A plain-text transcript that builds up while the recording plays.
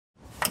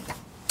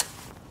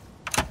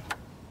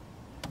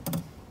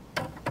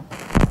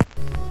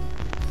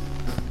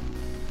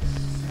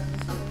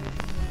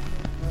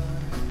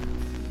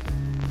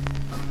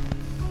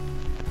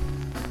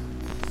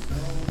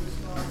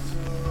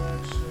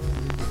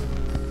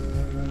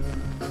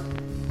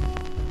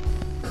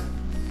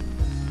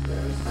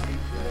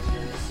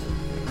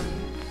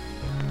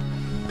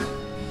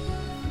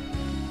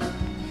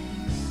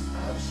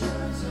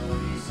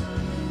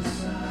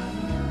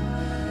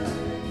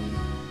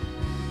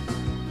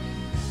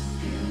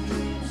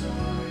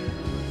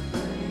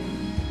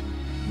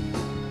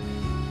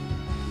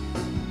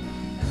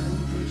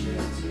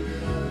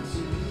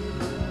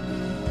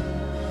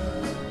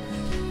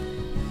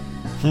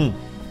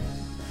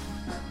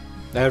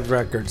That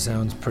record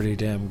sounds pretty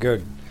damn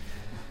good.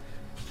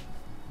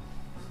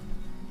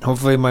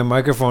 Hopefully my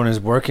microphone is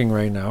working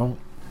right now.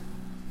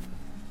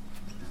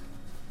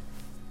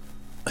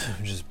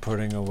 I'm just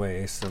putting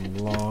away some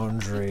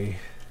laundry.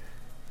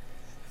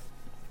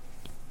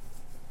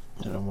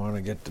 And I want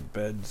to get to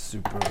bed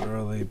super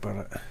early,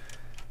 but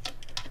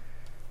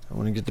I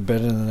want to get to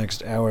bed in the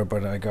next hour,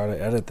 but I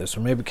gotta edit this.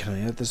 Or maybe can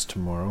I edit this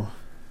tomorrow?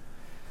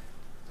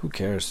 Who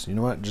cares? You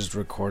know what? Just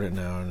record it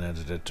now and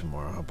edit it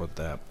tomorrow. How about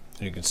that?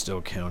 You can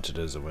still count it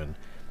as a win.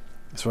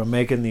 So I'm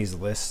making these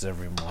lists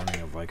every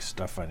morning of like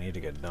stuff I need to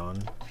get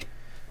done.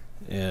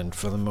 And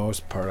for the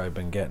most part, I've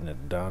been getting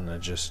it done.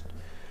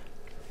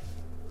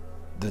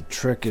 The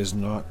trick is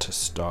not to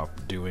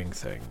stop doing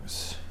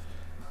things.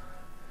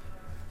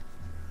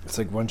 It's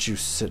like once you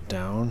sit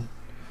down,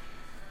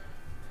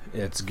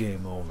 it's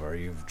game over.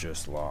 You've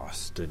just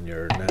lost, and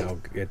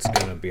it's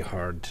gonna be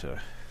hard to,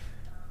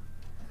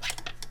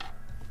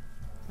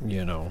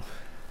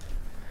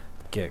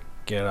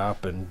 get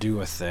up and do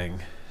a thing,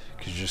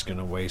 because you're just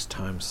gonna waste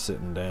time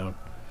sitting down.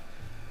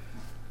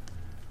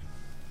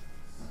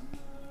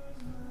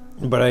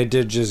 But I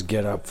did just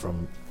get up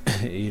from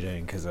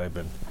eating, because I've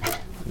been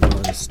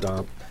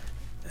non-stop.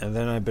 And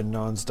then I've been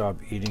non-stop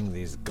eating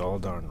these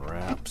Galdon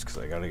wraps, because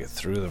I got to get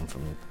through them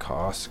from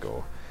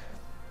Costco.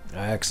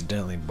 I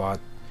accidentally bought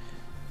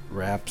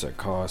wraps at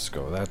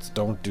Costco.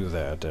 Don't do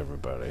that,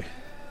 everybody.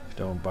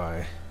 Don't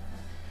buy.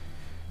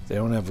 They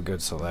don't have a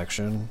good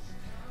selection.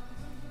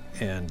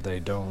 And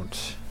they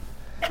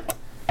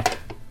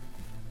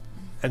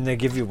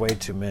give you way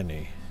too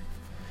many.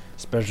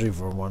 Especially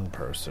for one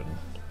person.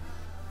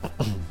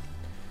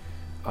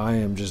 I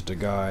am just a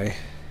guy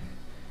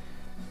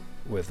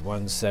with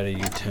one set of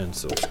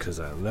utensils because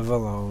I live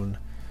alone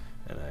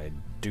and I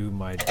do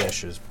my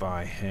dishes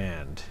by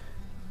hand.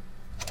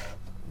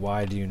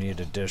 Why do you need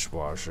a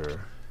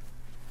dishwasher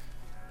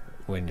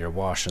when you're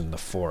washing the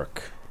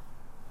fork?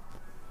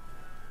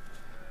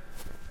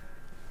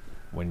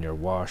 When you're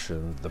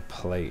washing the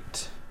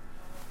plate?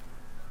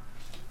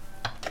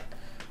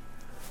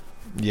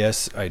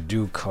 Yes, I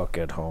do cook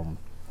at home.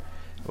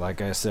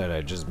 Like I said,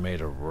 I just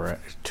made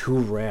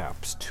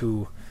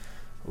two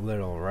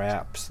little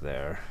wraps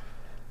there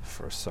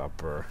for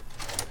supper.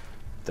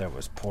 There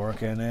was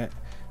pork in it,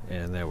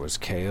 and there was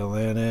kale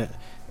in it,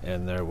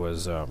 and there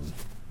was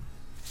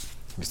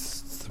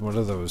what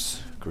are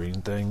those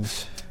green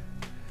things?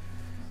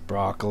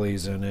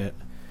 Broccolis in it.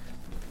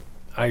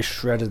 I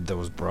shredded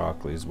those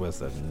broccolis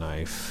with a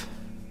knife,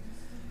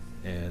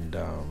 and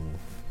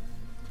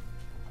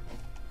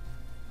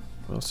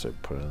what else did I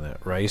put in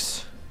that?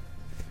 Rice.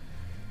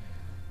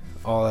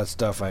 All that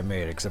stuff I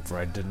made, except for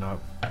I did not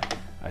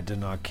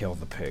kill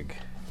the pig.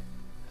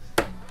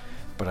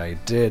 But I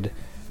did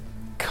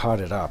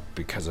cut it up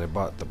because I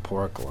bought the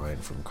pork line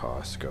from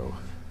Costco.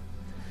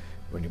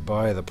 When you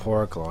buy the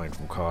pork line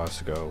from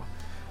Costco,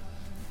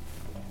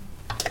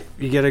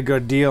 you get a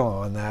good deal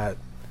on that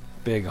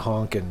big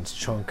honking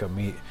chunk of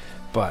meat.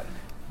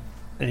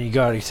 And you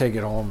gotta take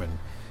it home, and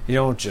you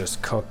don't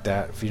just cook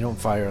that. If you don't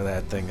fire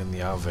that thing in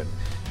the oven,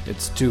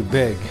 it's too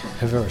big.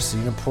 Have you ever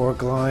seen a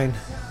pork line?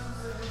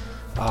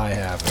 I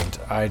haven't.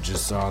 I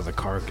just saw the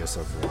carcass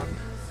of one.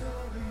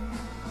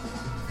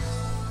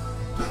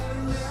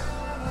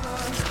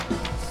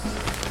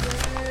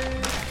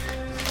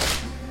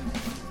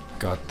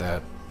 Got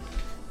that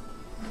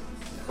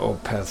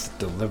Opeth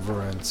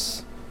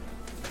Deliverance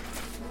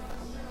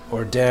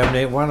or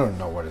Damnate. Well, I don't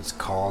know what it's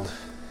called.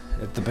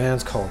 The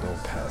band's called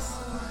Opeth.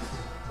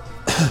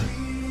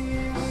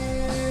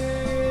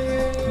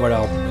 What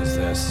album is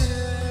this?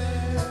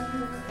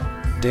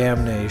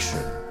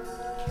 Damnation.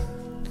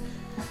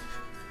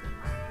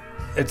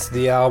 It's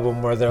the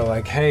album where they're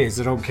like, hey, is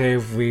it okay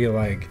if we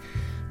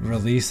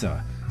release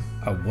a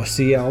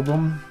wussy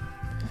album?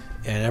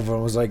 And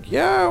everyone was like,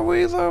 yeah,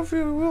 we love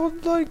you, we'll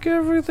like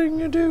everything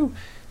you do.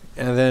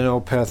 And then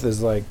Opeth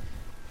is like,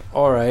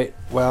 alright,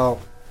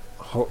 well,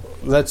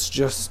 let's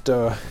just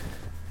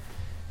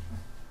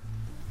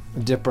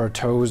dip our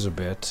toes a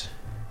bit.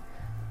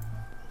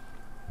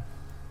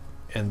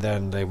 And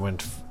then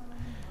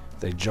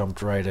they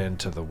jumped right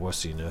into the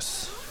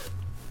wussiness.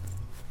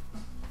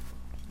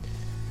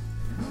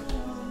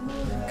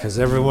 Because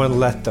everyone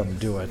let them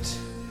do it.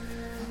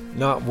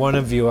 Not one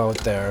of you out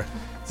there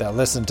that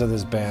listened to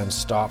this band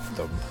stopped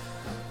them.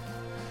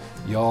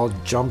 Y'all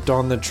jumped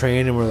on the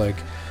train and were like,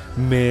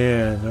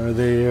 man, are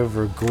they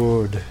ever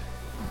good?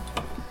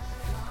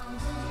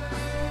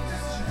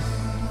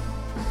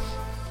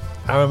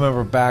 I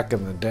remember back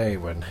in the day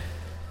when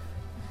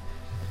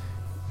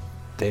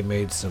they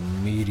made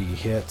some meaty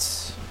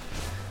hits.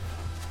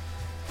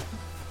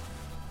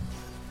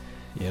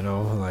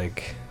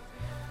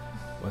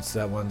 What's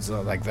that one?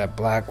 Like that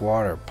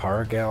Blackwater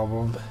Park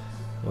album?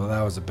 Well,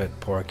 that was a bit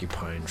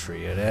Porcupine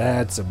Tree. It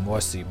had some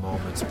wussy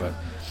moments, but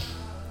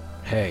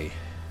hey,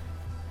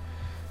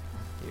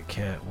 you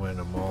can't win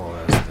them all,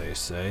 as they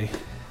say.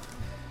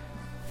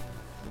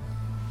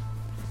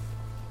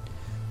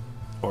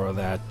 Or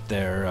that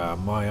their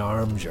My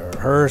Arms Your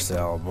Hearse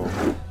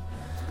album.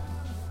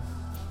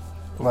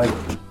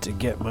 like to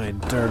get my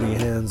dirty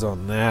hands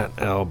on that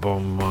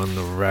album, on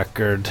the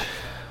record,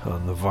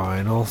 on the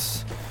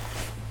vinyls.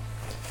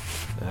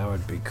 That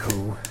would be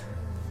cool.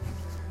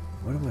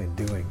 What am I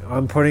doing?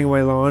 I'm putting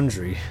away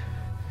laundry,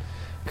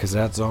 because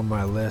that's on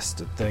my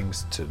list of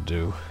things to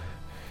do.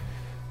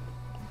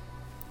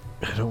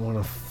 I don't want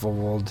to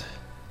fold.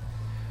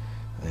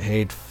 I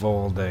hate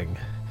folding.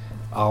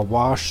 I'll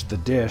wash the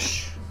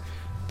dish,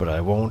 but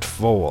I won't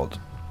fold.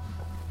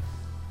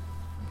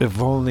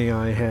 If only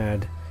I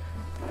had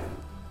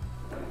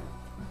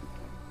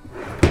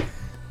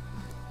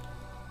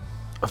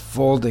a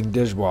folding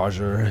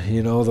dishwasher,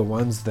 you know, the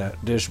ones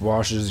that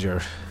dishwashes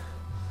your...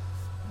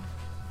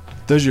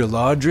 Does your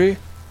laundry?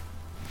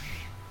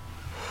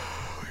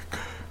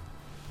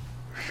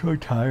 I'm so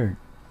tired.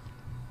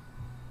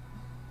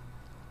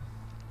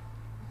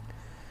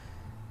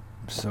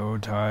 I'm so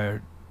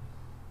tired.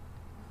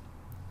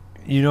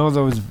 You know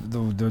those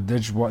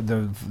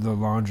the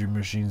laundry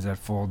machines that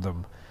fold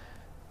them.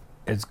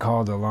 It's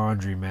called a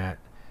laundromat,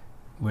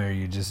 where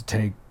you just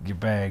take your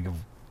bag of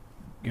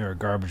your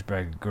garbage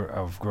bag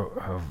of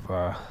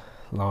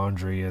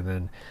laundry, and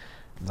then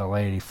the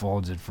lady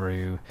folds it for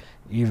you,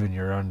 even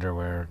your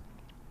underwear.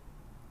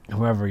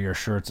 However, your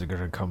shirts are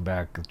going to come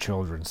back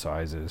children's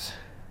sizes.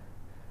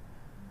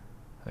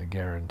 I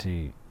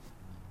guarantee.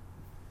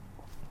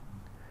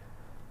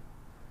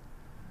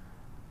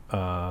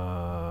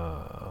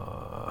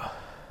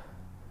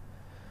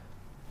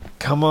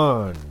 Come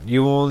on,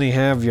 you only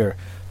have your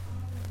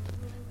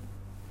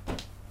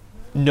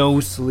no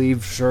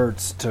sleeve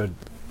shirts to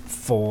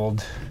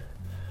fold.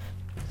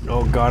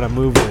 Oh, gotta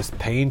move this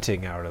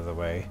painting out of the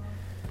way.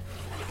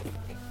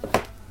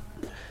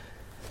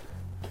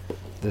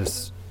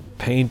 This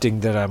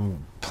painting that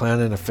I'm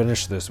planning to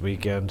finish this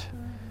weekend.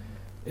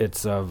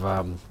 It's of,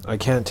 I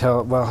can't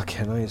tell, well,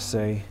 can I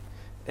say?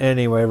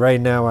 Anyway,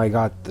 right now I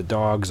got the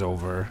dogs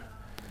over.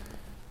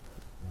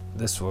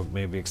 This will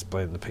maybe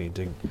explain the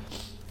painting.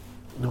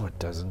 No, it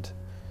doesn't.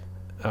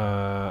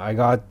 I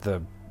got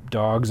the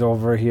dogs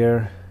over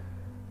here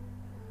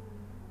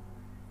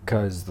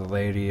because the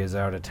lady is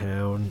out of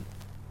town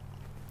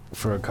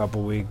for a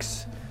couple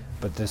weeks,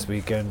 but this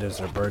weekend is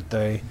her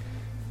birthday,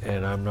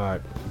 and I'm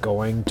not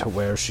going to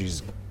where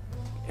she's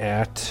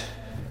at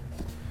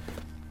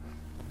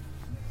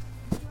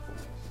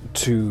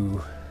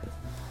to...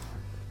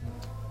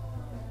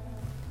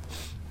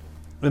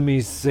 Let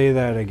me say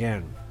that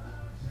again.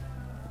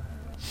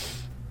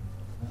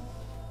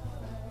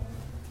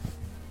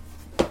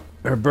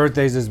 Her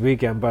birthday's this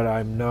weekend, but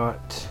I'm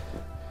not...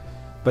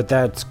 But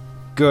that's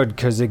good,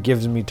 because it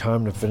gives me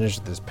time to finish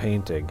this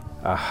painting.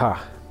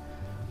 Aha.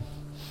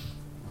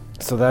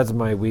 So that's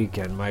my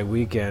weekend. My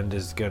weekend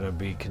is going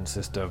to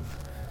consist of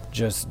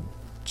just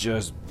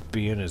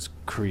being as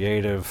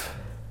creative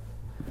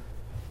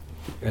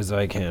as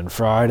I can.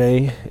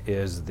 Friday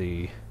is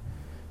the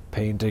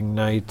painting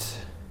night.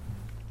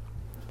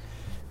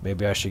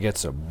 Maybe I should get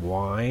some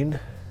wine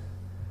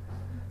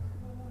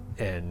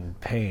and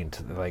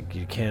paint. Like,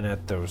 you can't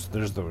at those...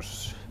 There's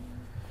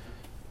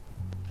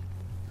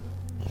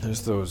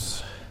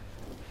those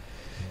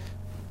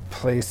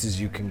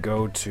places you can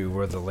go to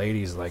where the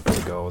ladies like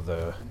to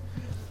go.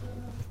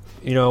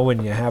 You know,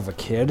 when you have a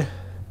kid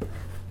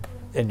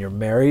and you're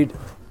married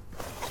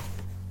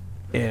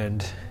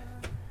and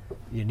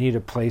you need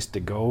a place to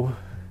go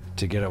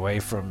to get away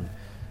from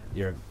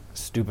your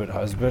stupid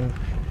husband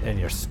and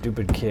your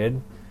stupid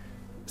kid.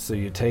 So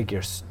you take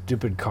your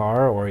stupid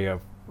car, or you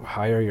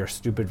hire your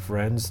stupid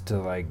friends to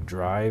like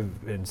drive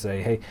and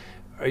say, hey,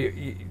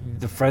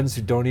 the friends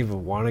who don't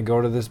even want to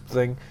go to this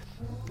thing,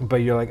 but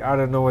you're like, I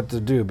don't know what to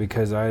do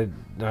because I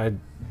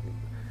don't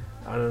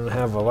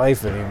have a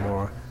life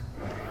anymore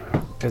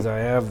because I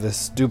have this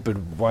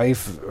stupid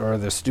wife or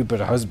the stupid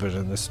husband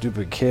and the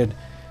stupid kid.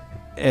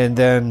 And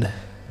then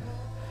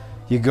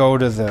you go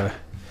to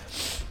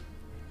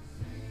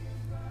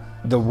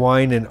the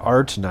wine and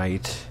art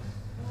night,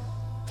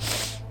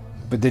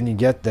 but then you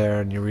get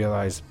there and you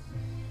realize,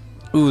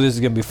 ooh, this is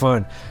gonna be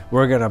fun.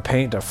 We're gonna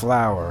paint a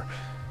flower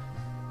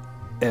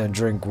and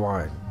drink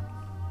wine.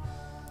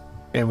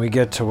 And we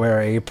get to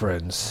wear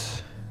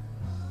aprons.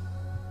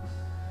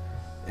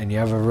 And you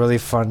have a really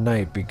fun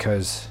night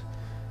because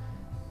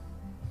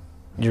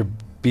you're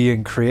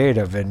being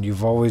creative and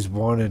you've always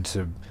wanted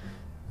to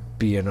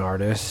be an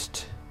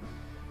artist.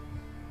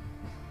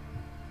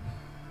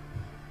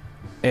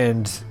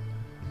 And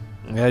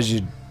as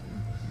you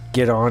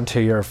get onto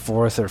your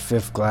fourth or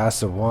fifth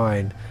glass of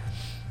wine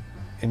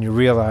and you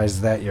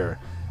realize that your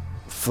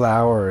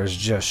flower is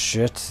just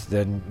shit,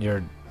 then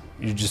you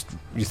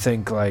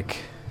think like,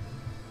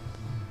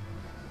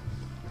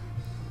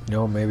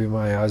 maybe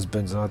my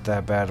husband's not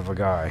that bad of a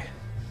guy.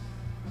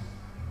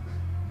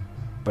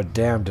 But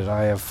damn, did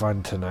I have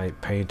fun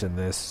tonight painting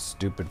this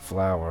stupid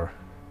flower.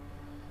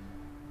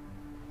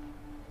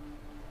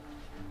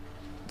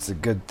 It's a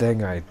good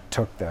thing I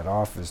took that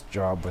office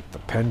job with the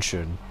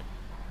pension.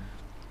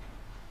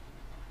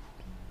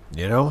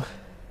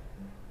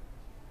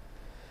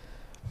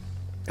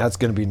 That's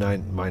going to be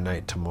my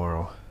night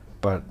tomorrow.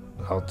 But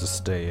I'll just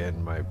stay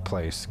in my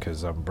place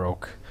because I'm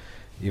broke,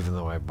 even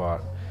though I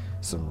bought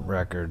some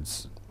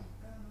records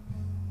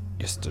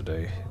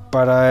yesterday.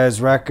 But it's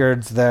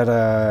records that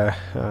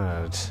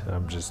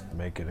I'm just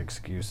making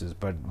excuses.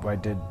 But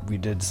we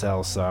did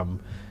sell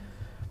some,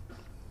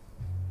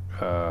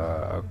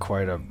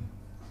 quite a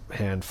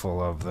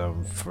handful of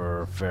them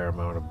for a fair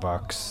amount of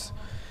bucks.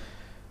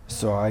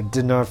 So I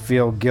did not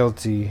feel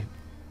guilty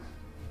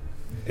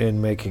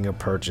in making a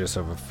purchase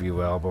of a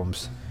few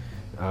albums.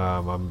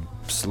 I'm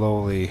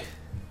slowly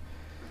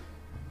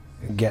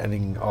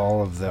getting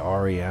all of the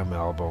REM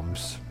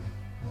albums.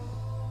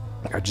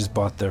 I just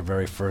bought their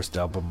very first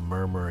album,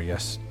 Murmur,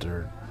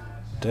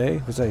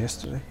 yesterday. Was that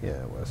yesterday?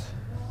 Yeah, it was.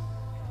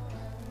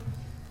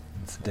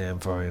 It's a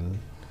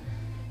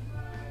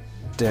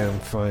damn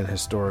fine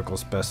historical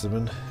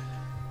specimen.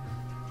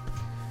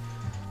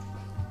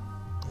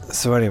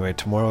 So anyway,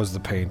 tomorrow's the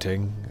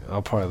painting.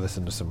 I'll probably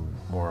listen to some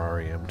more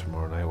REM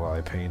tomorrow night while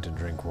I paint and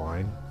drink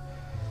wine.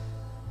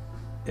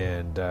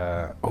 And,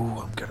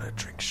 I'm gonna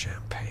drink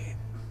champagne.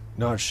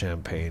 Not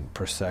champagne,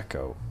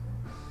 Prosecco.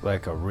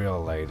 Like a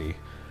real lady.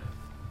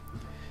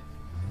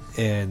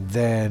 And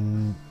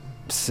then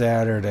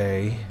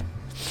Saturday,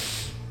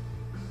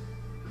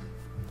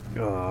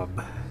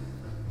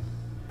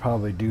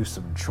 probably do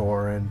some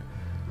choring.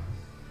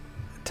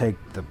 Take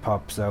the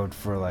pups out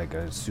for like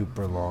a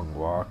super long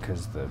walk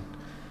because the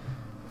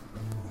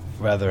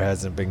weather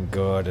hasn't been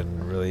good,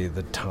 and really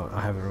I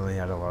haven't really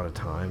had a lot of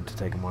time to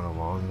take them on a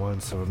long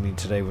one. So I mean,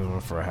 today we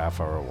went for a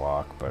half-hour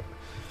walk, but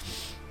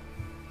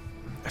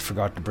I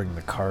forgot to bring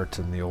the cart,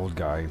 and the old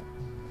guy,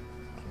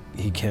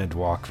 he can't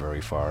walk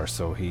very far,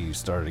 so he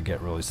started to get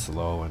really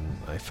slow,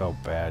 and I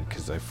felt bad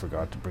because I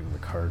forgot to bring the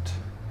cart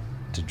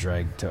to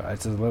drag to.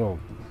 It's a little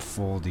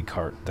foldy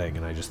cart thing,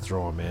 and I just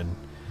throw him in,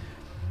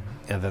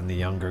 and then the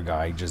younger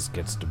guy just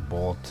gets to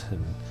bolt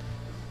and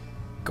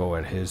go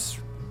at his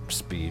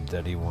speed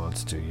that he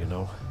wants to, you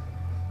know.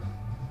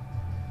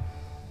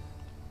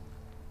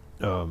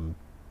 So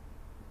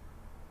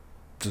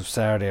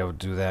Saturday I would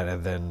do that,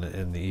 and then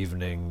in the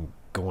evening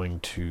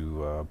going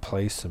to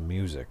play some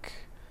music,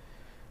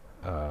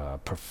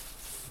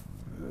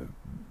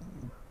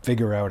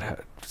 figure out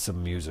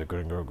some music.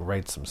 We're gonna go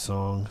write some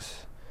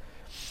songs.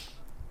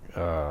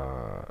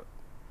 So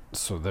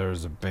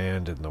there's a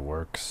band in the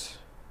works.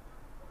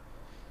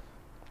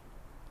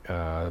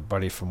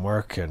 Buddy from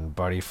work and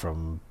buddy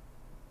from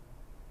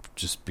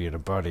just being a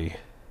buddy.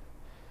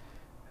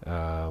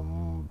 I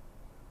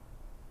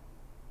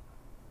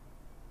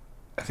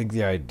think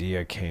the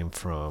idea came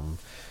from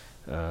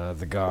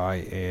the guy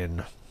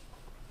in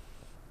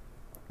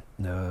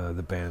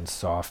the band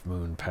Soft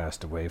Moon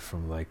passed away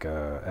from like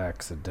a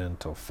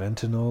accidental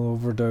fentanyl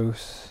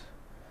overdose,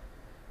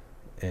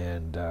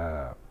 and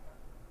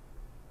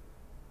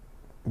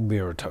me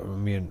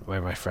and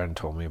my friend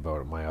told me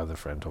about it. My other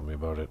friend told me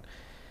about it,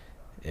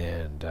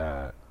 and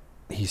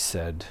he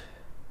said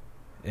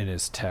in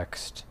his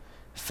text,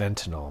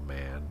 "Fentanyl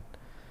man,"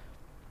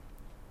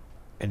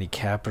 and he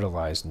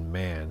capitalized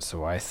man.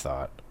 So I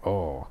thought,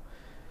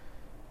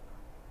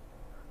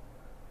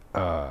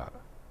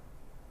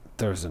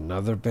 there's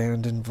another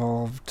band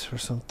involved or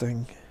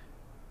something.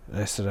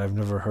 And I said, I've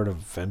never heard of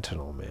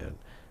Fentanyl Man.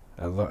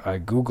 I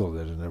Googled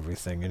it and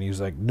everything, and he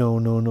was like, no,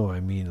 I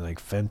mean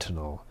like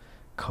fentanyl,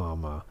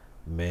 comma,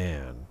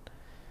 man.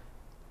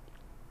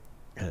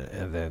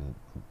 And then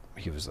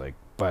he was like,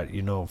 but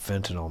you know,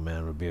 Fentanyl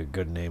Man would be a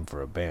good name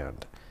for a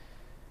band.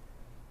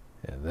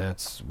 And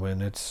that's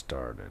when it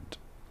started.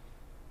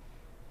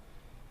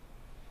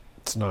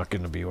 It's not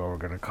going to be what we're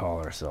going to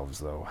call ourselves,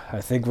 though.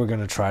 I think we're going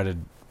to try to...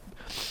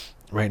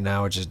 Right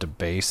now, it's just a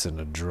bass and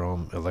a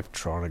drum,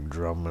 electronic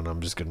drum, and I'm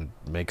just going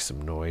to make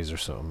some noise or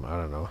something. I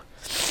don't know.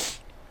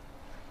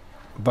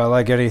 But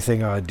like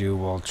anything I do,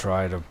 we'll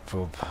try to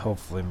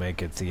hopefully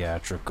make it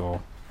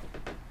theatrical.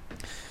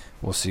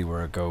 We'll see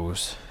where it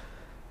goes.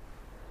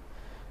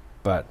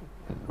 But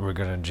we're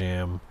going to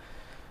jam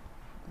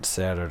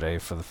Saturday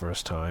for the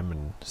first time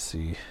and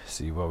see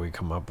what we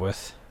come up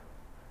with.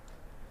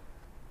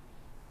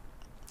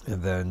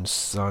 And then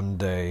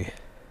Sunday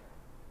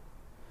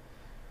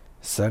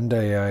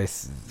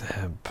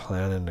I'm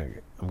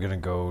gonna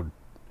go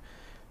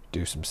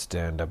do some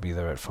stand-up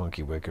either at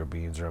Funky Wicker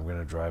Beans, or I'm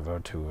gonna drive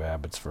out to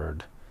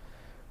Abbotsford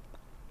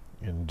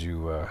and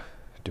do a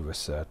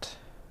set.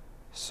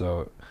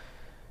 So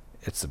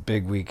it's a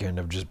big weekend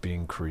of just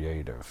being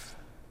creative.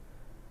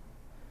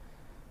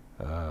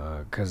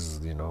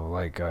 'Cause you know,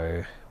 like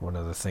one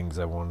of the things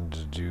I wanted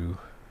to do,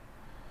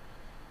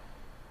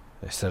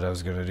 I said I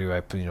was gonna do.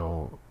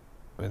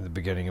 In the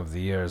beginning of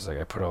the year,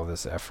 I put all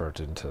this effort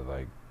into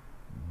like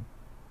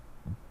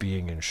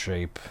being in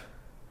shape.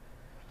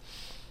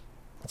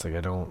 It's like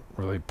I don't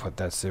really put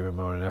that same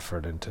amount of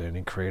effort into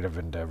any creative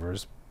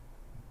endeavors,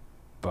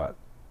 but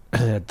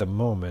at the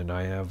moment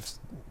I have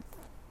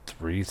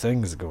 3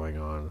 things going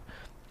on: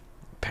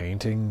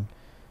 painting,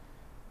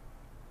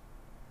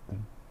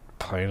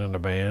 playing in a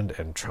band,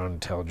 and trying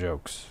to tell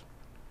jokes.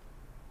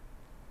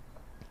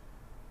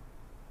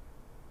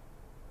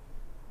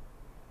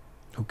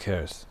 Who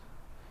cares?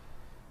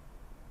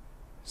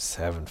 Just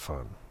having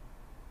fun.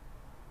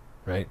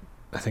 Right?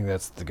 I think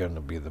that's going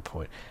to be the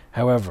point.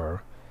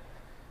 However,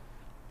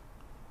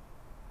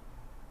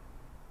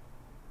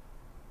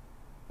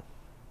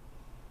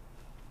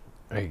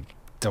 I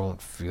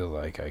don't feel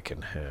like I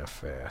can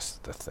half-ass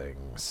the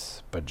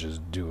things, but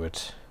just do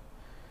it.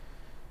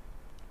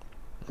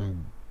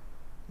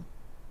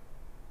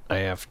 I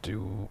have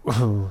to...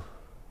 What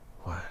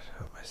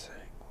am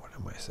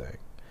I saying?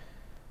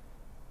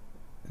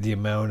 The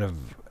amount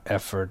of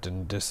effort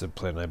and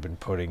discipline I've been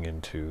putting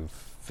into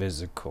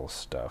physical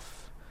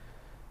stuff,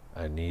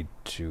 I need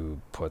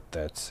to put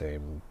that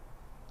same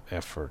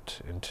effort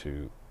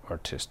into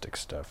artistic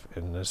stuff.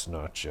 And it's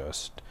not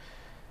just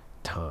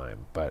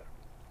time, but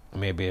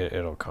maybe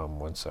it'll come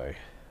once I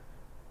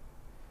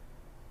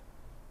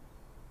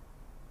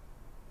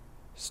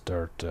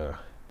start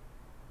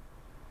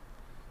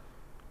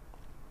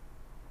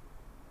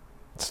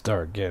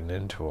getting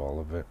into all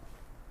of it.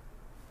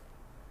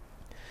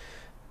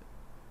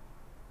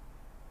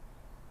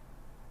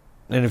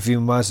 And if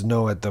you must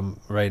know at them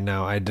right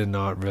now, I did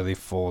not really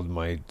fold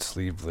my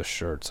sleeveless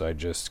shirts. I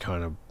just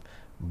kind of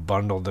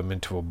bundled them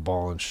into a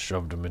ball and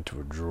shoved them into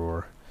a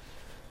drawer.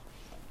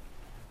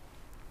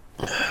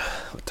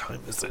 What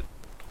time is it?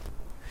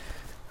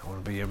 I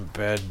want to be in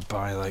bed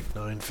by like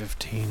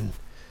 9:15.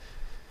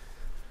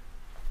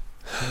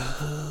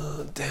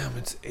 Damn,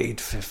 it's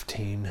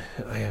 8:15.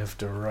 I have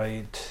to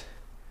write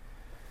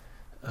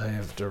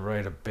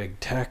a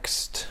big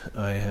text.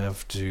 I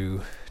have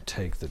to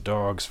take the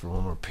dogs for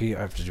one more pee. I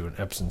have to do an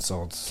Epsom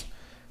salts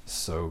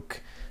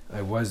soak.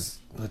 Let's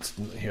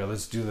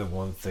do the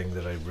one thing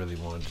that I really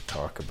wanted to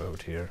talk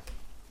about here.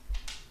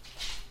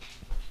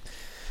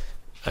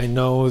 I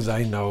know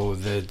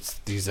that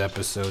these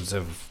episodes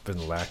have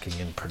been lacking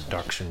in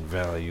production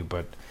value,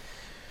 but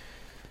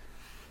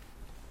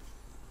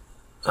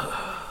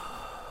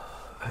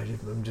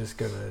I'm just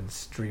gonna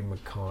stream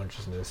of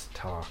consciousness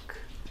talk.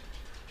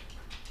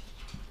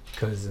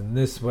 Because in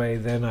this way,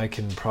 then I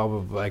can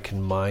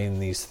mine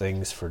these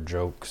things for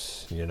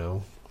jokes, you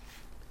know?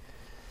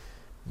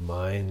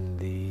 Mine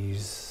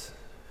these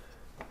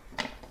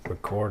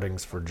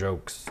recordings for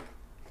jokes.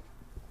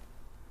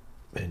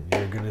 And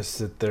you're gonna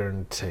sit there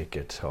and take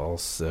it, all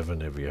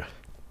 7 of you.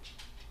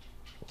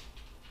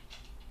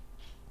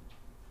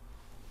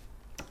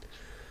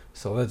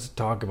 So let's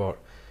talk about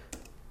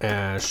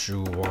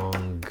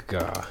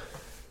Ashwanga.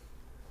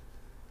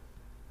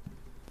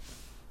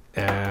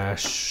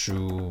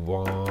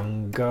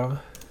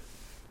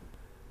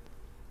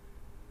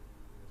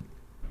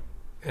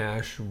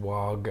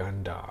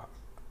 Ashwagandha.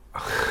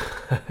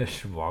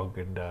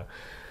 Ashwagandha.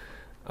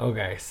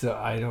 Okay, so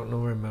I don't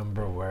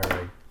remember where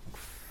I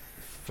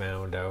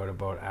found out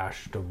about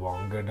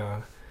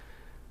Ashwagandha,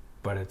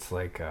 but it's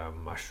like a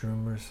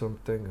mushroom or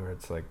something, or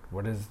it's like,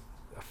 what are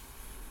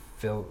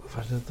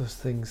those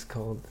things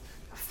called?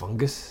 A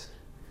fungus?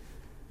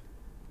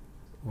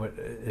 What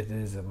it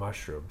is, a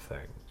mushroom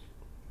thing.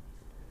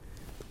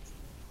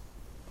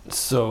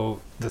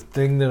 So the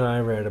thing that I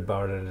read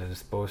about it is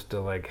supposed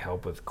to like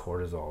help with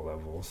cortisol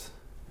levels.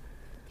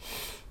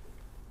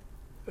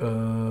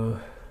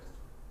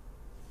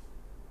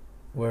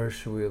 Where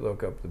should we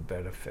look up the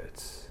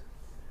benefits?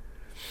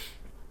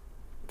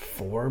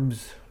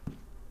 Forbes?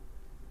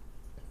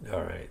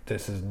 Alright,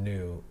 this is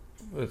new.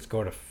 Let's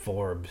go to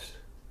Forbes.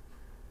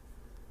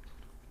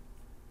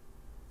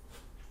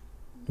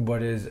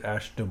 What is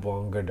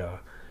Ashwagandha?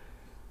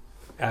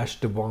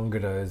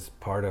 Ashwagandha is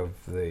part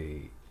of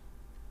the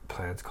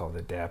plants called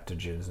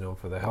adaptogens, known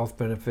for the health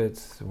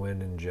benefits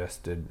when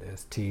ingested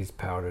as teas,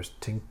 powders,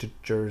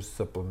 tinctures,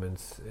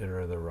 supplements,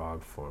 or the raw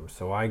form.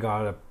 So I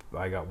got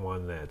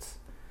one that's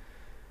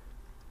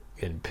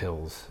in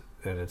pills,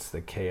 and it's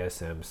the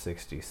KSM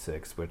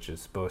 66, which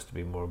is supposed to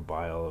be more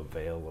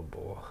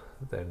bioavailable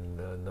than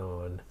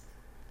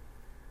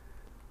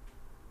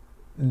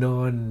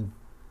non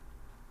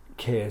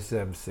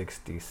KSM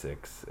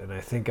 66, and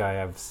I think I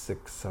have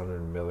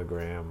 600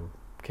 milligram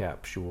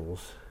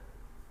capsules.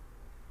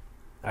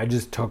 I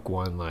just took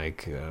one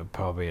like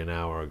probably an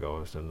hour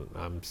ago, so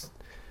I'm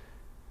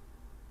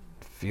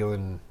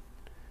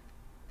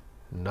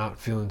not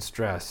feeling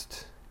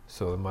stressed,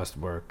 so it must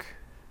work.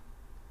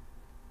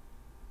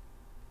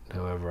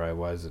 However, I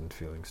wasn't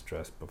feeling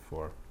stressed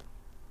before.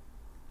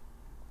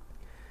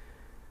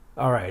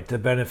 All right, the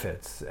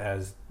benefits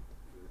as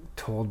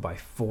told by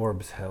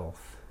Forbes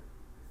Health.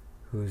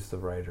 Who's the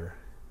writer?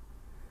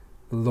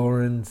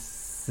 Lauren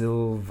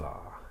Silva.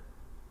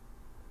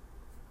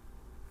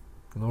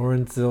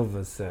 Lauren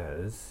Silva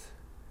says,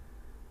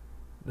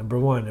 number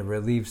 1, it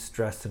relieves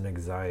stress and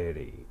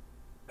anxiety.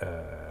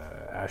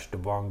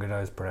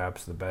 Ashwagandha is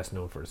perhaps the best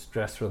known for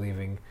stress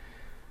relieving.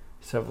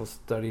 Several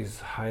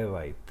studies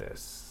highlight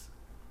this.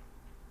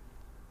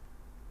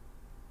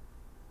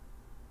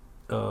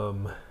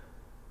 One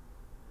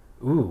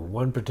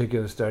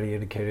particular study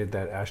indicated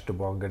that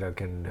ashwagandha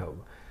can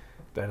help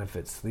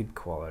benefit sleep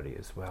quality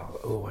as well.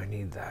 Oh, I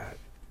need that.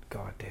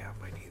 God damn,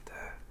 I need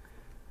that.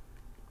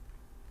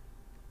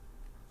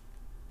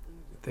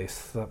 They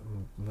slept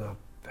not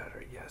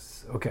better,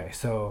 yes. Okay,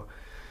 so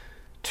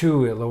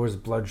 2, it lowers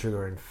blood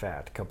sugar and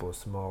fat. A couple of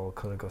small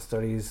clinical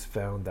studies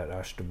found that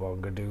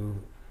ashwagandha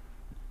do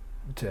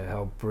to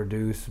help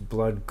reduce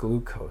blood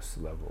glucose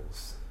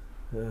levels.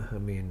 I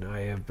mean,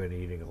 I have been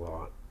eating a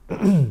lot,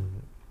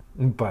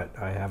 but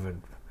I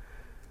haven't.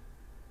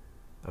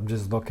 I'm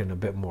just looking a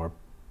bit more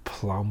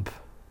plump,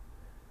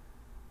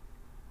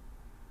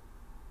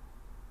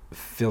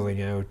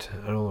 filling out.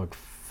 I don't look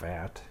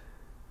fat.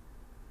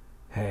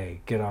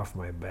 Hey, get off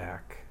my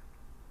back.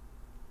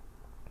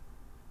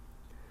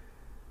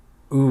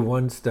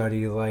 One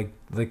study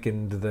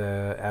likened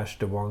the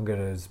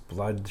ashwagandha's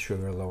blood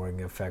sugar lowering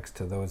effects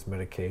to those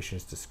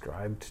medications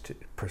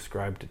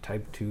prescribed to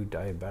type 2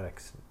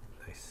 diabetics.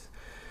 Nice.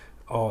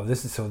 Oh,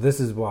 this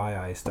is why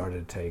I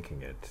started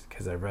taking it,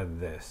 because I read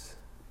this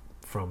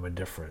from a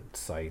different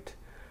site.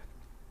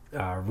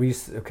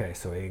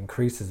 So it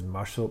increases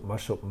muscle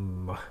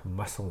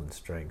and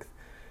strength.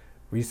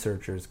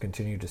 Researchers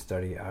continue to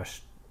study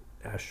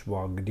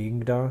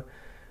ashwagandha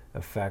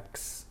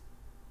effects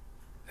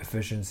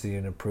efficiency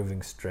in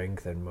improving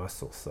strength and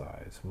muscle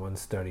size. One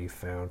study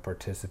found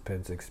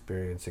participants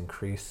experience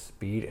increased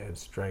speed and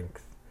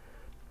strength.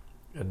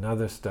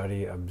 Another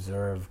study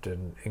observed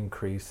an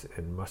increase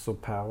in muscle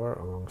power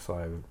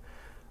alongside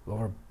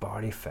lower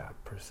body fat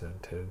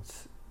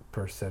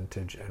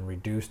percentage and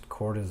reduced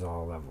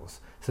cortisol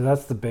levels. So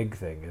that's the big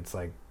thing. It's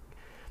like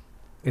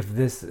if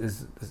this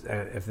is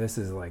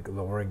like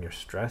lowering your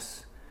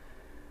stress,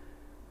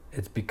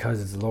 it's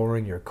because it's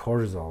lowering your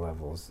cortisol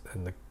levels,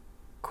 and the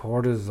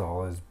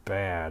cortisol is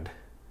bad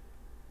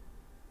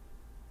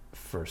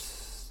for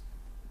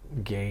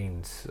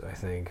gains, I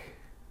think.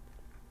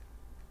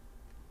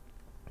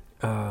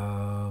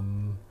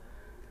 Man,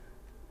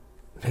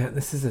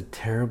 this is a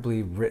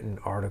terribly written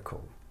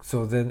article.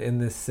 So then in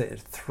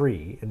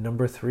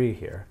number 3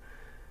 here,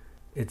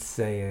 it's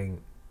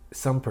saying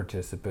some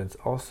participants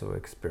also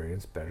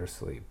experience better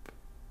sleep.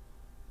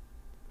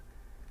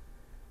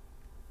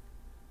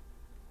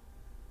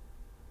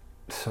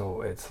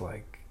 So it's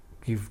like,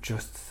 you've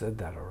just said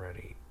that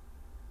already.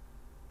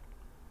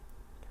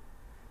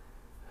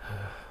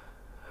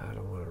 I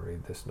don't want to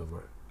read this no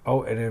more.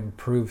 Oh, it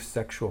improves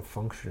sexual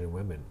function in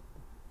women.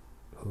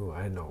 Ooh,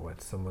 I know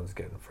what someone's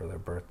getting for their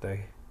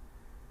birthday.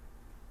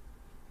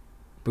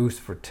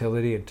 Boost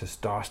fertility and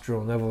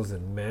testosterone levels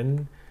in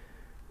men.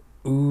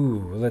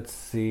 Ooh, let's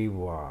see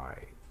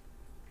why.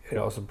 It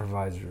also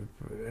provides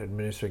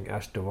administering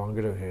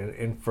ashwagandha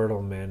to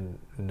infertile men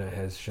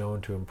has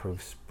shown to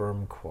improve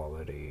sperm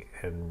quality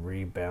and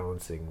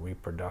rebalancing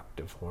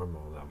reproductive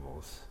hormone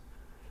levels.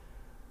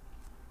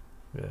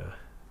 Yeah,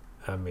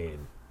 I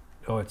mean,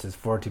 it says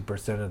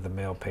 40% of the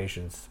male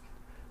patients'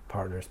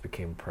 partners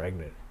became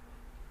pregnant.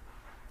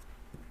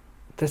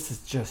 This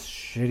is just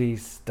shitty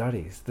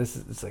studies.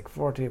 It's like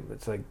 40.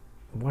 It's like,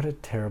 what a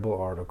terrible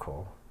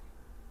article.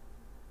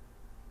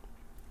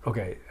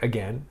 Okay,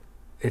 again,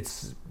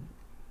 it's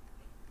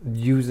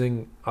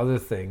using other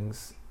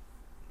things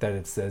that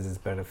it says as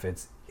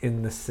benefits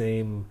in the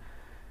same.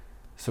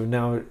 So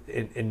now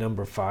in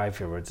number 5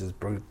 here, where it says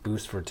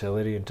boost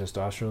fertility and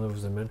testosterone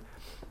levels in men,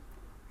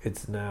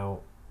 it's now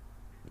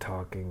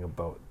talking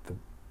about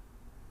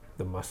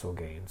the muscle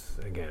gains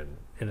again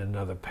in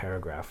another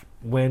paragraph,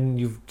 when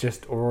you've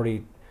just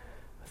already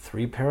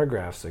 3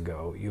 paragraphs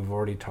ago you've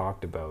already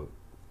talked about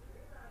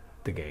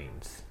the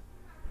gains.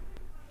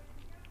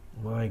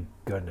 My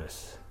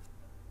goodness.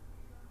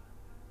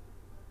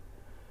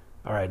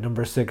 All right,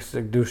 number 6,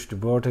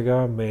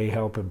 ashwagandha may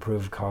help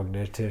improve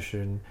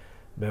cognition,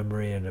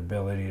 memory, and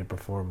ability to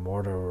perform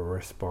motor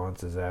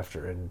responses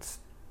after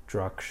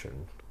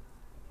instruction.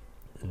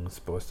 It's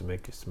supposed to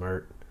make you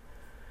smart.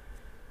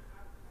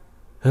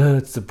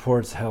 It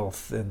supports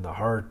health in the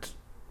heart.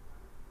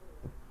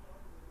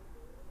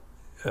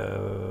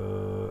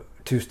 2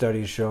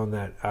 studies shown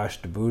that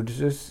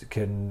ashwagandha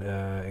can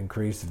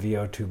increase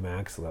VO2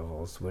 max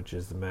levels, which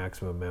is the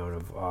maximum amount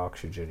of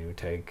oxygen you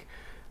take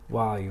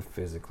while you're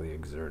physically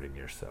exerting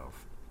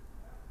yourself.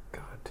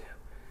 God damn.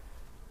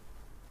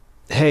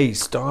 Hey,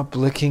 stop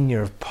licking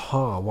your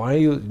paw. Why are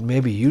you?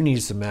 Maybe you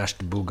need some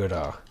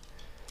ashwagandha.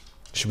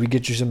 Should we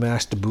get you some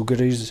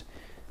ashwagandhas,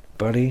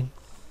 buddy?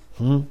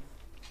 Maybe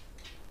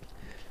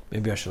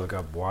I should look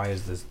up, why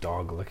is this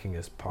dog licking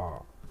his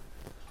paw?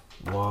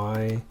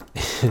 Why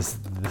is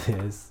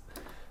this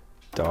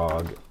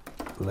dog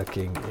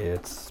licking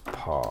its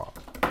paw?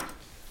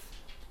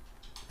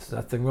 There's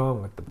nothing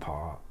wrong with the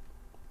paw.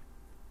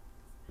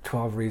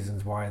 12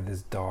 reasons why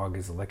this dog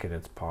is licking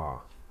its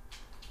paw.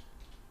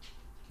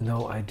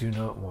 No, I do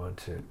not want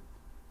to.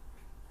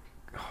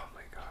 Oh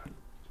my God.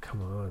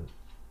 Come on.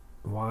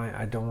 Why?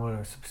 I don't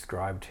want to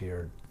subscribe to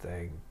your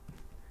thing.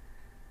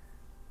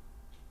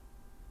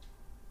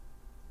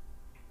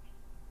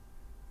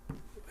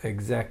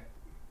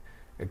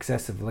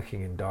 Excessive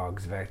licking in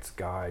dogs, vets,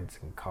 guides,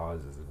 and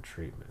causes and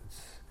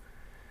treatments.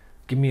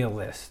 Give me a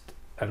list.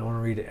 I don't want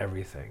to read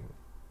everything.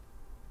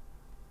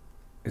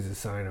 Is it a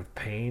sign of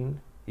pain?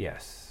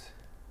 Yes.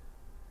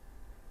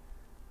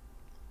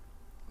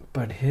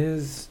 But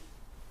his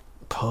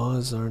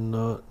paws are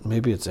not.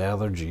 Maybe it's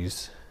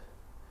allergies.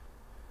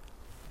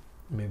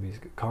 maybe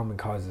common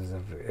causes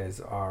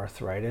is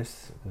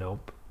arthritis.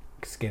 Nope.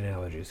 Skin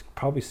allergies.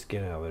 Probably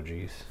skin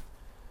allergies.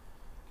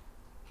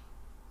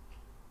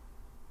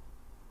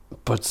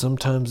 But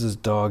sometimes this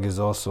dog is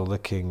also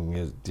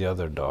licking the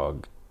other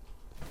dog.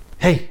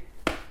 Hey!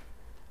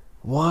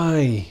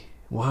 Why?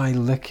 Why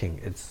licking?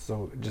 It's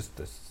so, just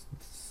the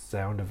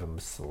sound of him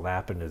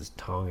slapping his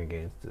tongue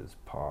against his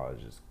paw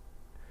is just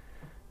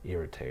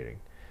irritating.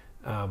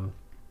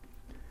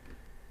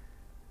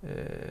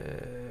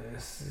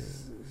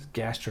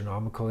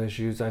 Gastronomical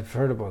issues. I've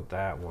heard about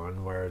that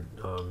one where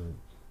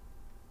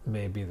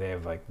maybe they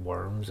have like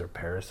worms or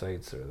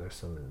parasites, or there's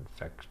some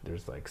infection.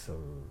 There's like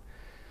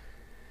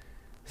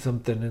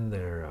something in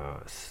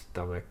their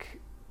stomach.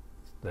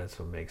 That's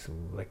what makes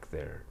them lick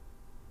their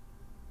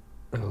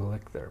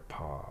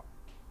paw.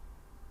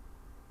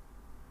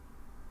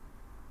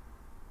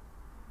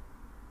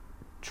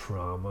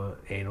 Trauma,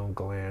 anal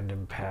gland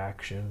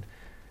impaction.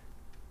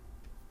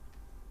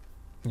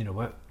 You know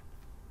what?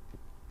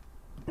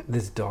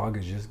 This dog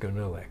is just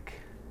gonna lick.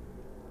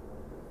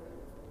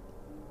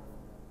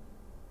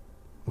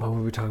 What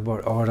were we talking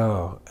about? Oh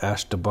no,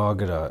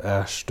 Ashtabagada,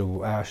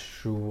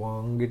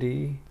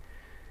 Ashwangadi.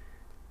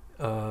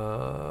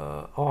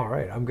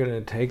 Alright, I'm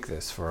gonna take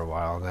this for a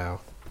while now.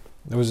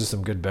 Those are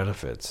some good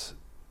benefits.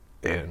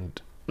 And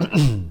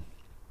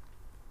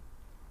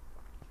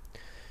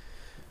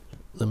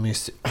let me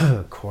see.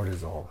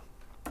 Cortisol.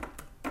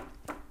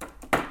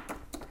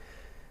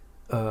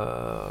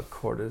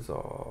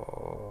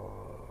 Cortisol.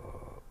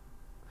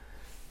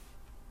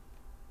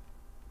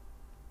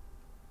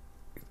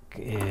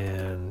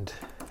 And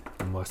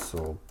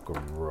muscle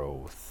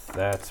growth.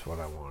 That's what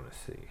I want to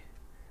see.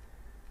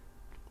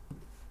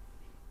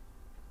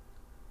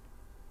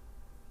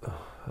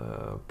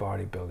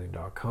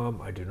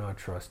 Bodybuilding.com. I do not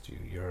trust you.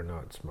 You're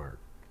not smart.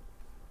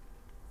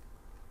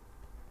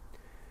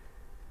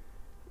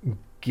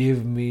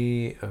 Give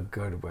me a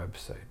good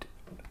website.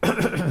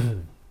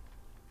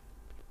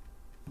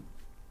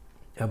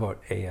 How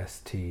about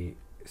AST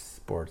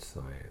Sports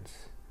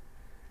Science?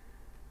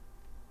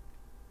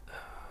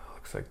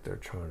 Looks like they're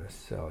trying to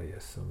sell you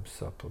some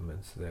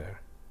supplements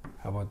there.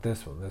 How about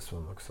this one? This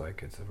one looks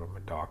like it's from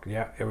a doctor.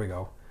 Yeah, here we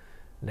go.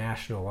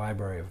 National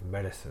Library of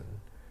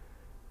Medicine.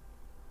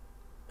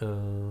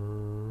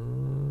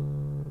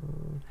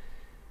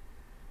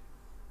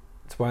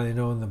 It's widely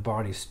known the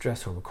body's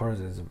stress hormone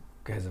cortisol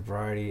has a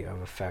variety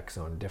of effects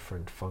on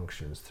different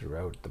functions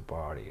throughout the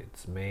body.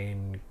 Its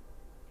main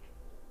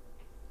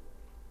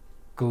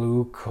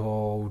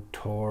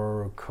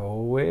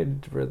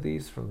glucocorticoid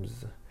release from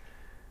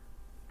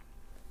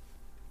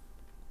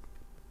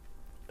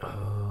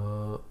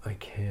I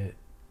can't.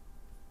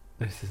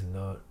 This is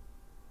not.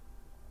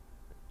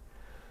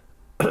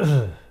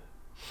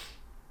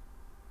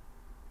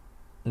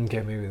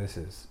 Okay, maybe this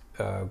is.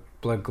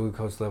 Blood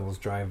glucose levels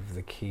drive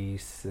the key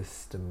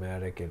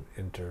systematic and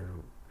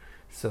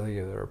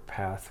intercellular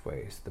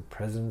pathways. The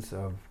presence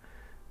of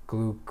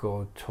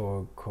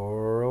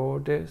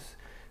glucocorticoids,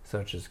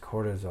 such as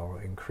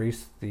cortisol,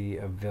 increase the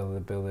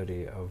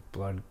availability of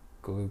blood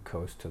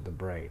glucose to the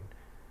brain.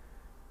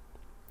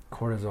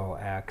 Cortisol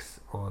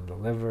acts on the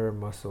liver,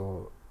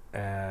 muscle,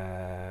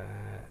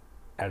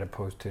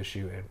 adipose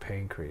tissue, and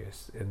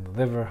pancreas. In the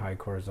liver, high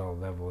cortisol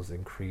levels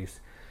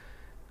increase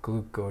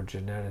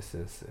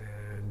glucogenesis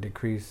and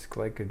decrease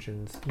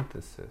glycogen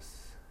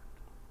synthesis.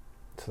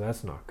 So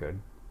that's not good,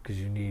 because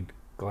you need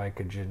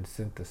glycogen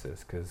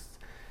synthesis, because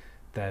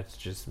that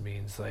just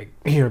means like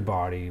your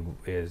body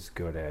is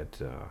good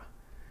at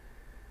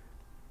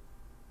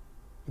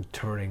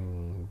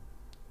turning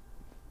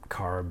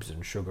carbs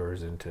and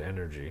sugars into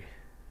energy.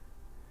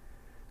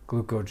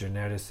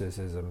 Glucogenesis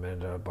is a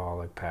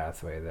metabolic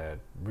pathway that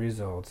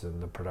results in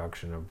the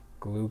production of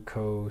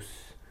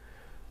glucose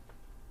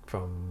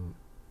from.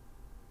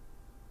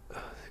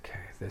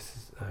 Okay, this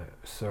is.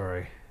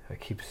 Sorry, I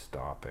keep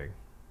stopping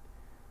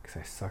because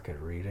I suck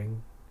at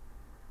reading.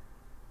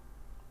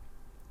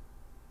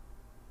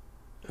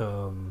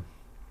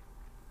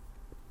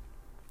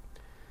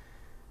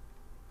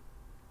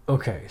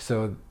 Okay,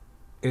 so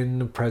in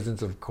the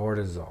presence of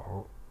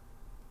cortisol,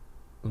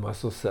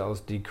 muscle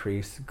cells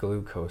decrease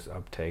glucose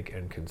uptake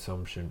and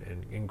consumption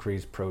and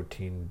increase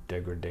protein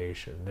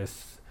degradation.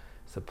 This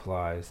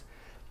supplies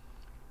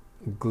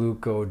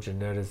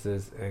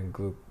glucogenesis and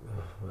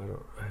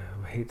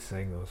I hate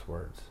saying those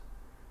words.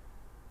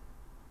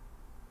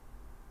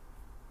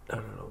 I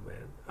don't know,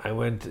 man. I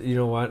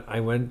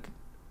went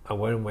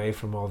away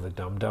from all the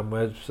dumb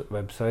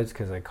websites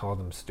because I called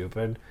them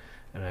stupid,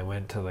 and I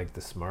went to like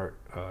the smart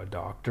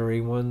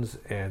doctory ones,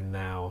 and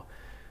now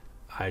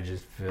I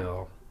just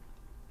feel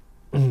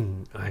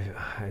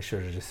I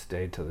should have just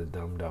stayed to the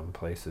dumb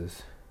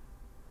places.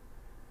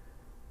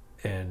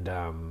 And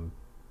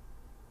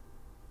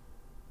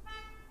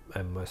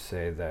I must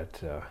say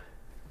that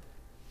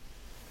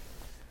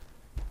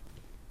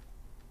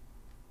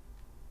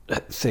I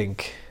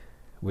think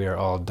we are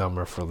all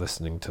dumber for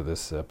listening to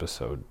this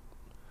episode.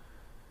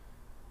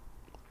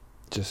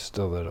 Just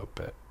a little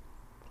bit.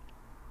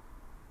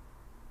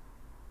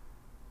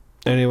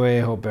 Anyway,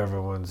 I hope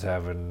everyone's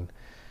having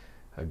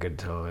a good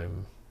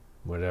time.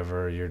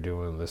 Whatever you're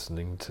doing,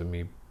 listening to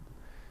me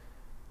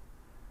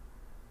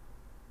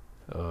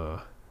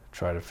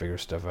try to figure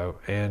stuff out.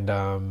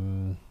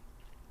 And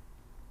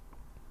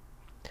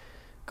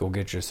go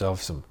get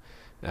yourself some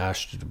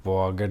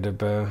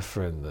ashwagandha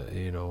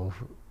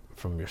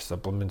from your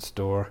supplement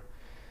store.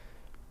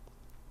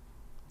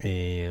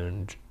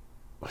 And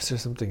was there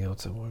something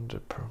else I wanted to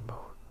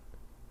promote?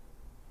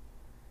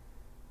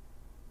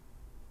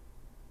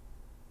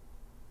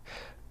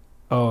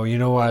 Oh, you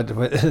know what?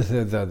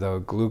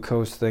 the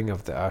glucose thing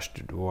of the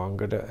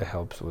ashwagandha, it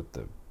helps with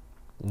the...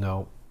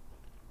 No.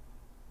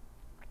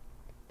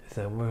 Is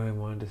that what I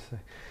wanted to say?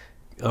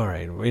 All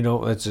right,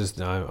 let's just...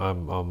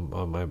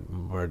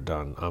 we're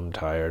done. I'm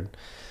tired.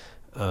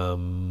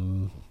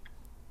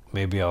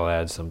 Maybe I'll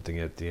add something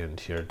at the end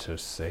here to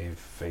save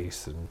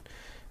face and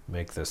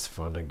make this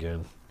fun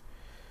again.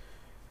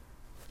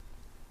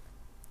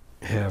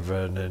 Have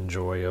an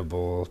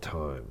enjoyable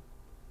time.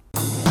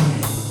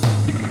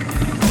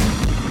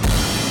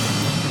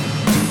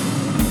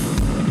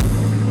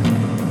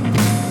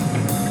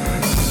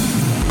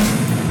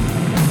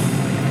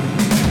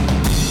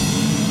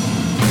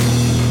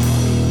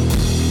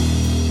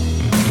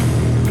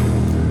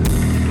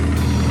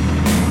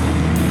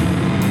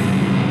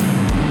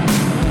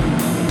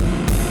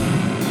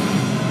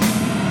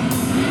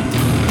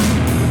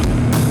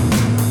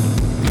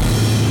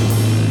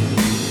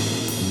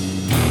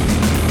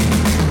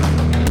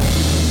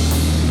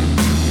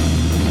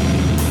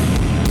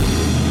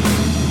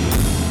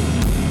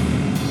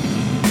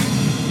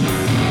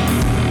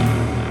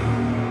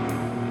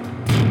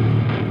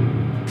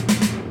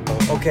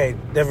 Okay,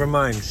 never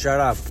mind. Shut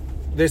up.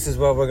 This is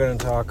what we're going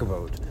to talk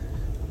about.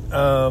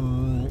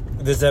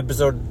 This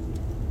episode...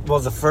 Well,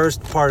 the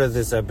first part of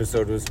this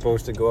episode was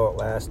supposed to go out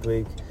last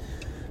week.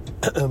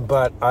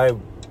 But I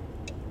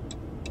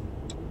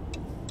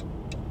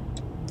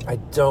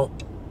don't...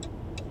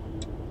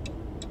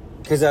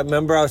 Because I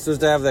remember I was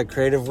supposed to have that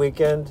creative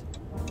weekend.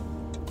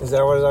 Is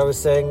that what I was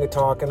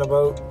talking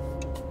about?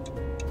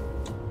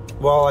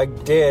 Well, I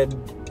did.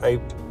 I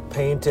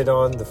painted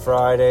on the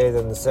Friday.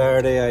 Then the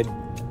Saturday I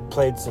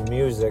played some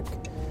music,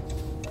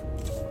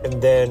 and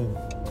then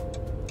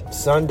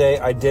Sunday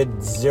I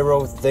did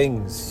 0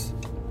 things.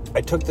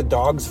 I took the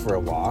dogs for a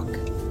walk,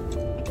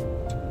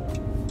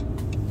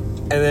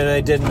 and then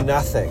I did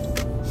nothing.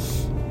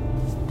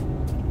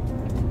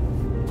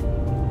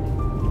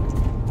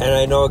 And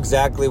I know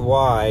exactly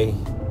why.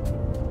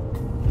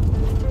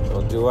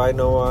 Well, do I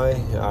know why?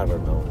 I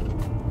don't know.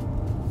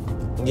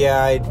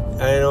 Yeah, I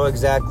know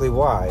exactly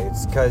why.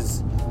 It's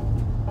because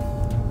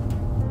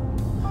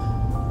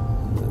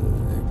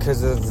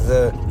of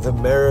the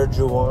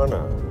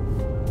marijuana.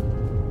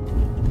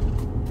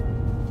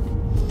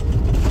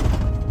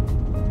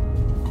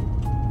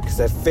 Because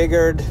I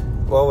figured,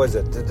 what was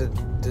it?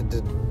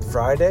 Did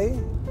Friday?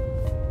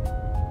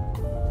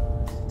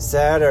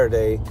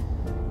 Saturday,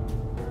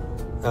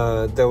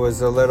 there was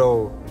had a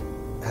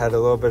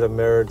little bit of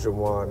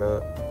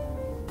marijuana,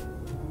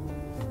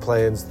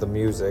 playing the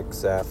music,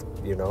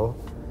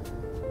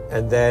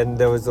 and then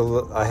there was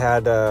I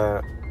had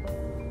a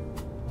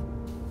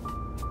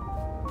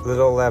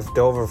little left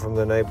over from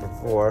the night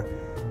before,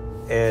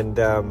 and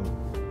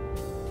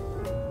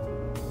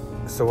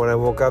so when I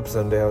woke up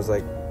Sunday, I was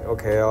like,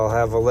 okay, I'll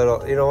have a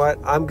little. You know what?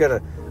 I'm gonna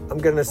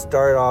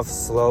start off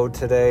slow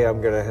today. I'm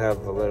gonna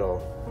have a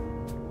little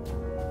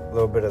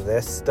bit of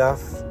this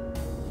stuff,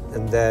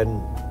 and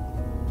then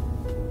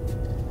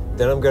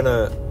I'm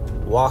gonna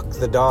walk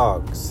the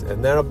dogs,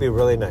 and that'll be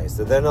really nice.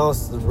 And then I'll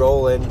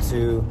roll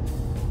into,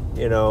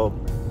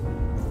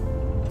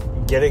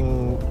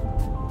 getting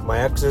my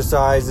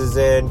exercises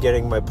in,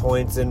 getting my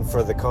points in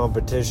for the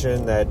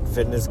competition, that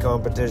fitness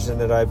competition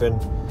that I've been,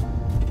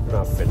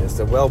 not fitness,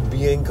 the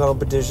well-being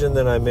competition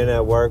that I'm in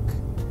at work.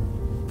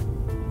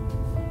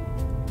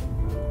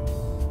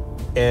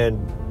 And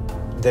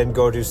then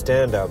go do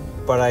stand-up.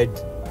 But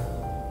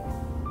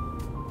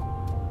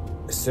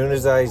as soon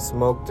as I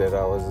smoked it,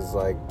 I was just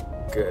like,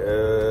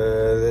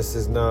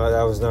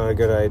 that was not a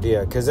good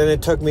idea. Because then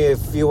it took me a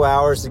few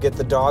hours to get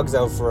the dogs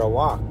out for a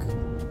walk.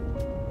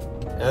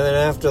 And then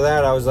after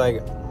that, I was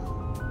like,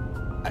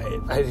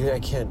 I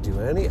can't do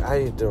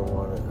I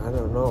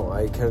don't know.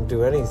 I can't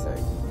do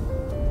anything.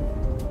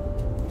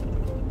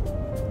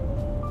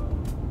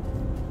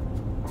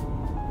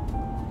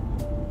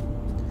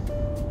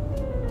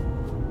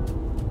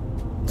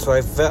 So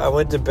I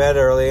went to bed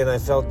early, and I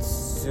felt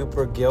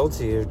super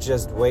guilty of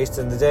just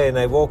wasting the day. And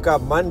I woke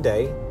up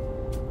Monday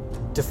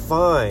to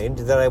find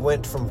that I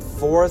went from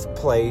 4th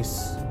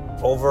place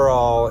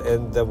overall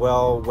in the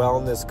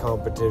wellness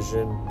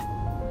competition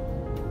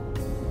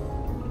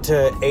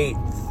to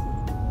 8th.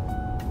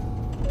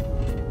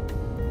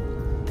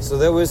 So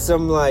there was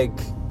some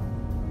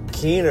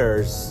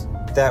keeners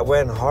that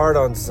went hard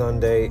on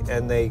Sunday,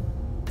 and they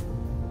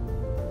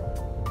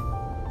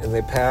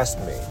passed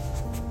me.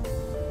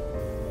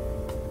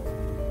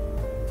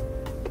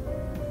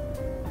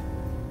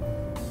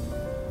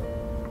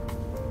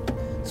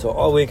 So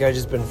all week I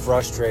just been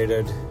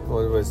frustrated.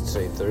 What was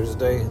today?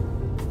 Thursday?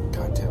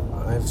 Goddamn,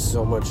 I have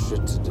so much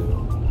shit to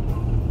do.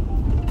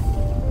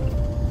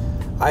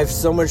 I have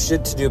so much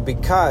shit to do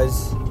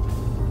because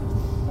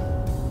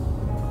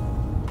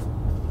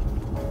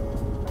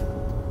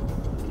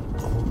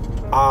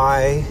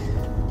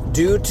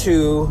due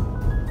to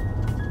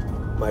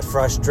my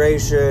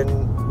frustration,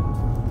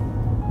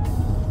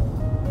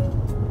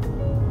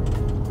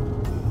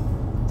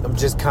 I'm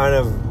just kind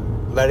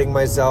of letting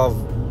myself,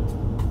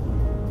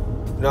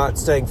 not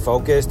staying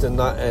focused and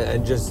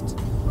just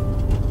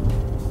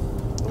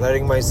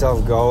letting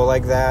myself go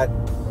like that.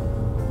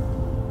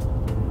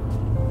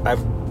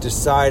 I've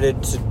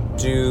decided to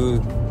do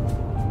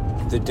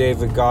the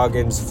David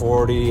Goggins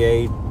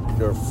 48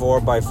 or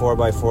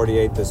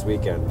 4x4x48 this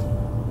weekend.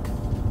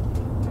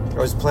 I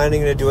was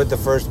planning to do it the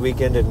first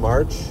weekend in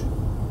March,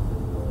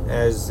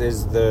 as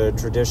is the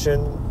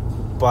tradition,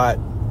 but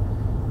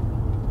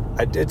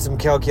I did some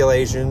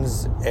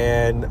calculations,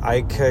 and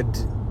I could,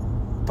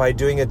 by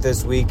doing it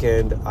this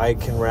weekend, I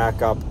can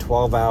rack up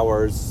 12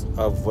 hours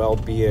of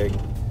well-being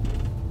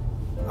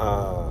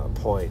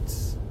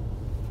points,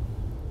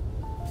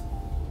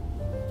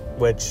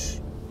 which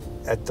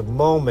at the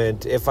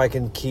moment, if I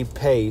can keep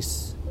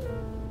pace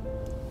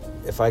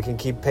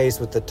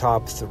with the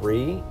top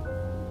 3,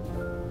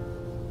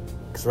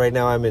 because right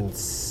now I'm in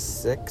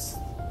 6th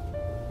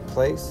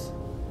place.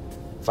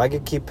 If I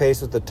could keep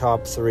pace with the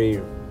top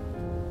 3,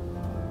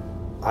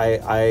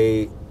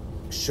 I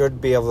should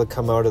be able to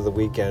come out of the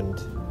weekend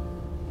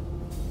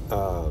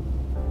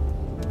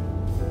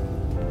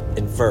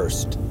in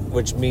first,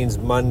 which means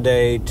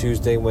Monday,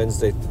 Tuesday,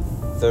 Wednesday,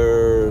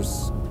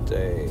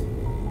 Thursday.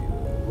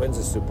 When's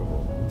the Super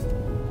Bowl?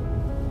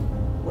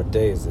 What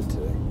day is it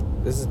today?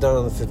 This is done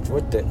on the 15th.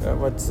 What day?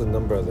 What's the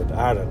number of it?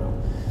 I don't know.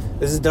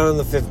 This is done on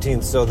the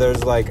 15th, so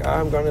there's like,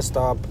 I'm going to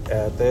stop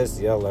at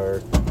this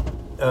yeller.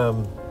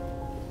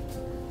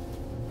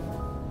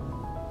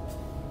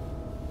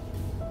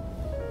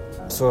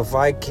 So if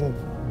I can,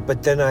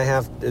 but then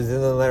then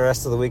the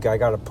rest of the week I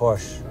got to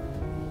push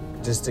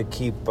just to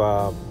keep,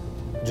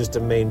 just to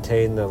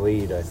maintain the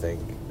lead, I think.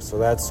 So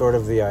that's sort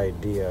of the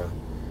idea.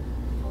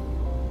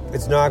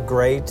 It's not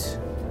great.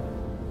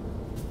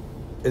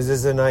 This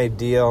isn't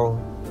ideal.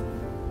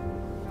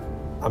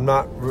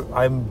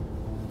 I'm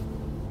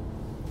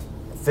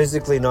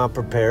physically not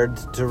prepared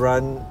to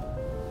run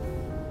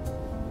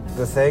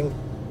the thing,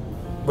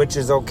 which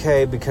is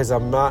okay because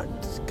I'm not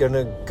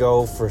gonna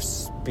go for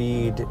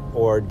speed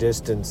or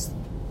distance.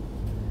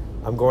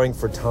 I'm going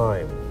for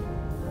time.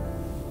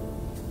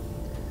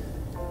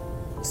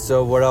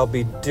 So what I'll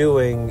be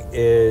doing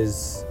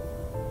is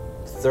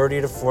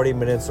 30 to 40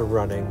 minutes of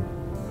running,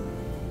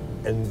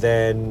 and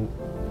then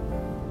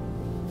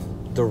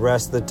the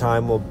rest of the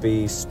time will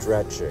be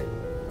stretching.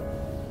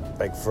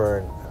 Like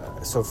for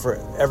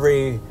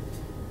every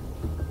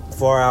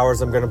 4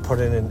 hours, I'm going to put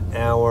in an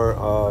hour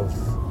of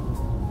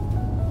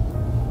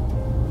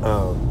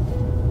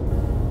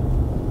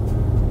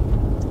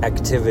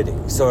activity.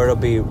 So it'll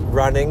be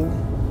running,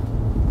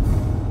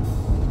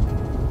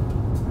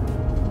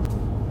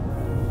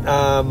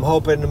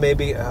 hoping to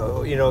maybe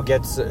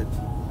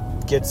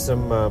get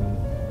some.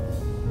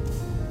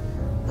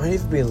 Might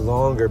even be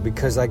longer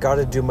because I got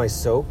to do my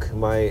soak,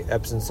 my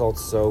Epsom salt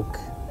soak.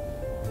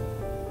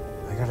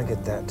 I got to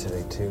get that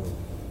today too.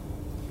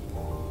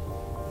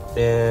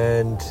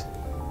 And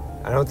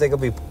I don't think I'll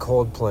be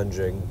cold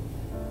plunging.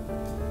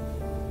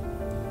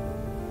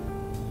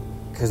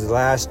 Because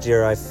last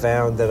year I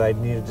found that I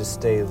needed to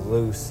stay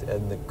loose,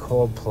 and the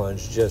cold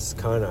plunge just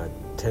kind of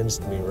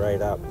tensed me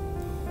right up.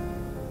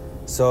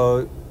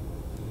 So,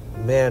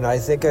 man, I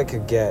think I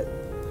could get,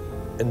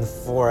 in the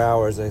 4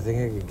 hours, I think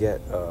I could get,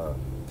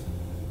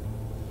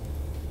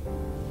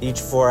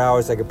 each 4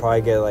 hours I could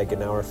probably get like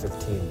an hour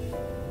 15.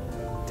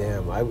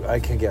 Damn, I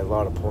could get a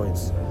lot of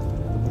points.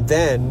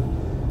 Then,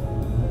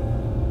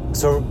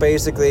 so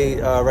basically,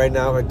 right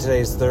now,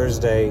 today's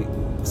Thursday,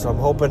 so I'm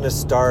hoping to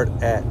start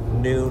at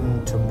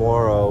noon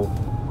tomorrow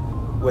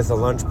with a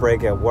lunch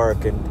break at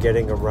work and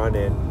getting a run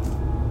in.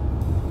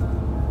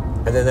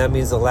 And then that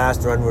means the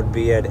last run would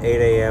be at 8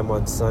 a.m.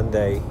 on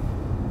Sunday.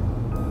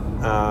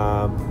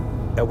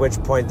 At which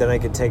point then I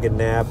could take a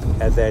nap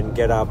and then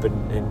get up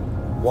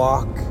and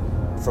walk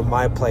from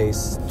my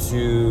place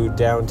to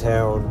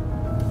downtown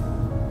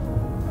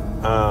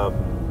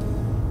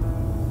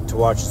to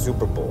watch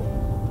Super Bowl.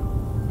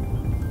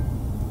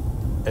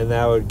 And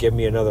that would give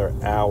me another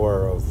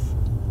hour or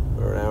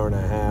an hour and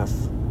a half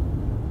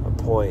of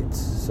points.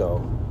 So,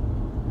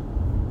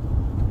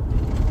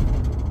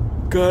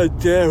 God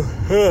damn,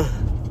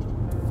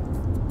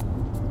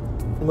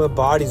 my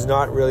body's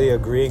not really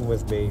agreeing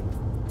with me.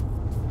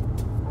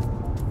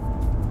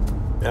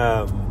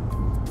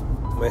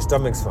 My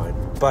stomach's fine,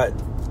 but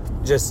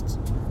just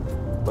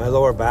my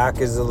lower back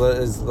is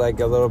like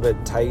a little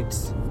bit tight.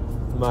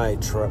 My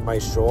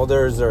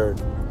shoulders are,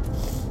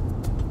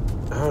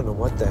 I don't know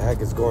what the heck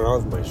is going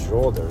on with my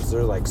shoulders.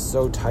 They're like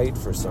so tight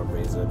for some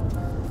reason.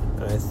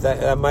 And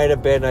that might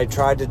have been, I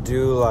tried to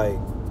do like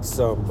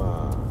some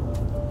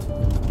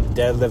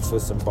deadlifts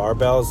with some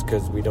barbells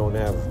because we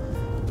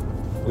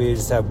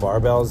just have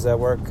barbells at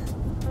work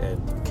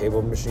and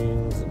cable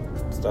machines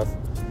and stuff.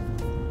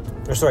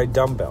 Or sorry,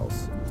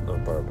 dumbbells,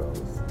 not barbells.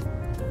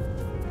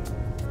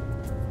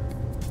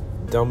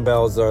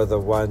 Dumbbells are the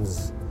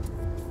ones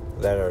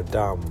that are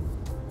dumb.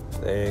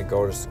 They ain't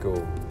go to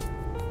school.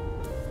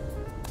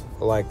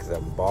 Like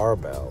them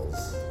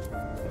barbells.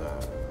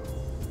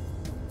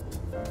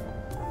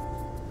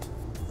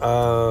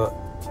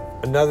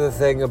 Another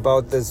thing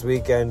about this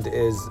weekend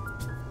is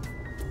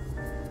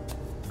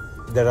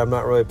that I'm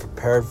not really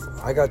prepared for.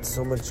 I got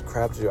so much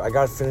crap to do. I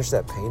got to finish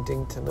that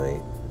painting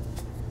tonight.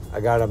 I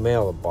got to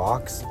mail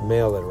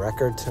a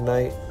record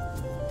tonight.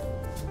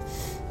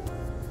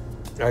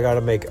 I got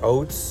to make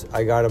oats.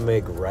 I got to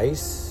make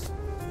rice.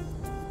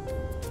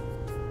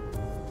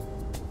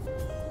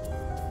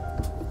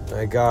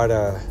 I got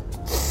to...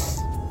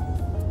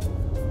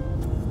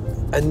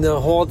 And the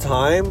whole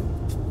time,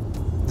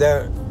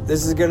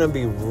 this is going to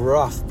be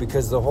rough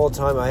because the whole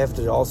time I have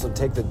to also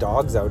take the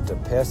dogs out to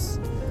piss.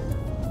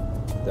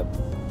 The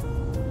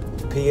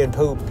pee and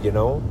poop, you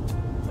know?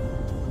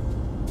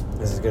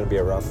 This is going to be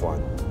a rough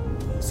one.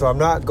 So I'm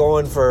not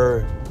going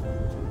for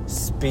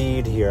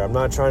speed here. I'm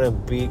not trying to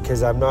beat,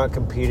 because I'm not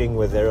competing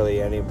with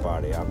really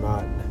anybody. I'm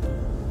not,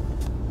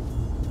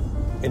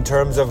 in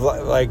terms of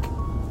like,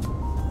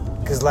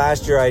 because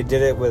last year I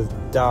did it with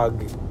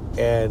Doug,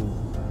 and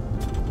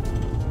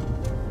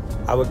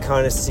I would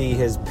kind of see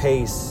his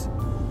pace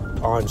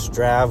on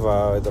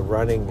Strava, the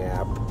running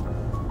app,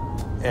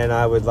 and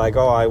I would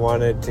I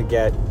wanted to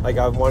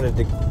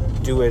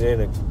do it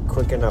in a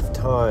quick enough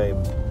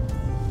time.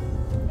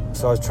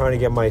 So I was trying to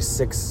get my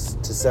 6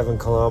 to 7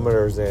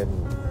 kilometers in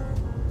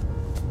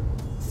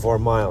 4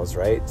 miles,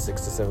 right?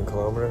 6 to 7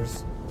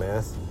 kilometers,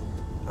 math.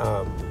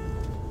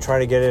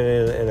 Trying to get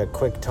it in a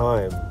quick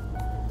time.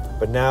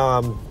 But now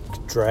I'm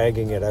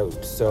dragging it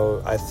out.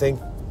 So I think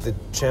the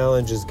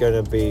challenge is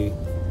going to be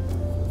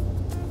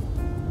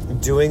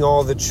doing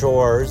all the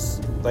chores,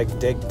 like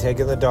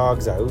taking the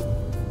dogs out,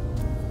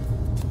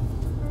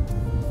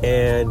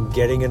 and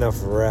getting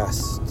enough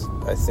rest.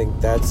 I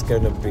think that's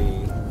going to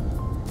be...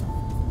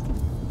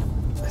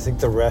 I think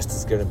the rest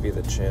is going to be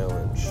the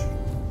challenge.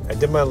 I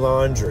did my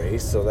laundry,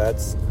 so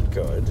that's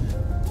good.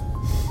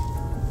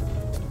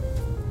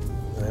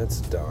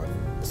 That's done.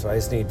 So I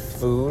just need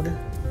food.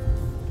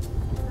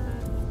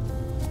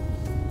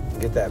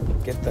 Get that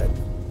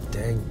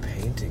dang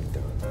painting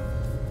done.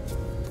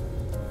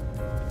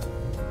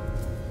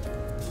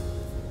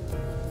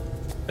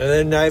 And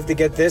then I have to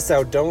get this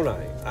out, don't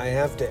I? I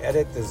have to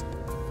edit this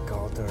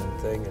god darn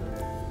thing, and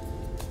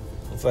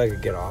hopefully I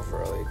could get off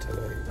early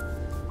today.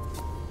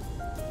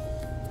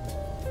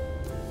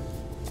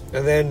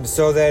 And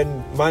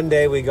then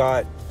Monday we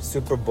got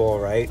Super Bowl,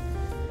 right?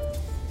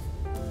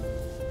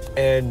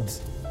 And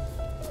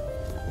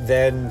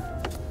then,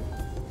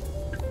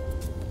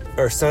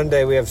 or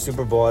Sunday we have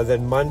Super Bowl, and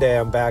then Monday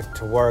I'm back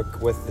to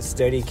work with the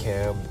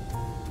Steadicam.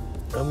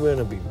 I'm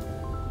gonna be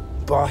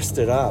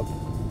busted up.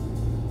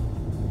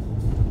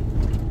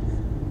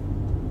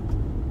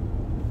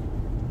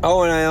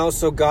 Oh, and I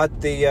also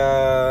got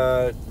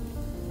the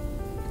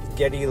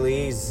Geddy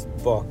Lee's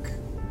book.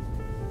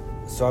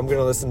 So I'm going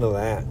to listen to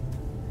that.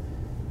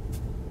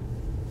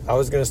 I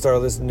was going to start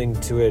listening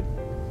to it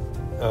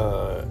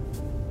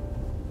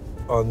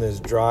on this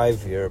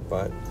drive here,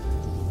 but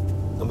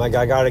I'm like,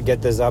 I got to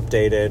get this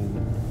updated.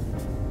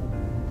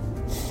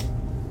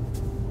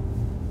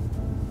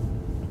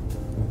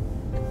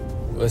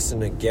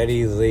 Listen to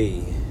Geddy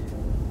Lee.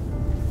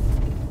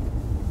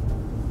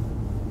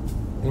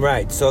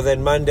 Right, so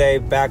then Monday,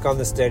 back on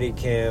the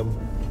Steadicam.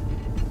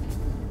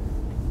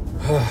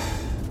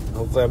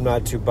 Hopefully I'm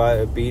not too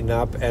beaten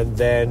up, and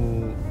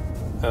then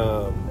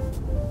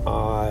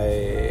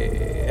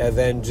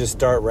just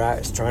start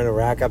trying to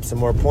rack up some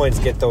more points,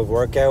 get the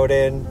workout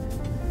in,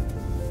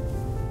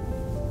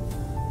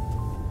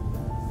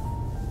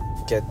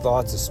 get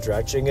lots of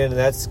stretching in, and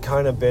that's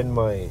kind of been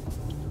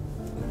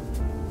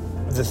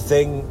the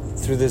thing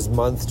through this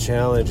month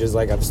challenge is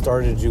I've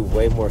started to do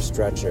way more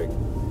stretching,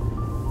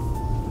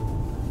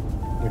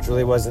 which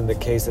really wasn't the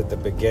case at the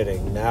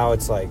beginning. Now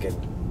it's like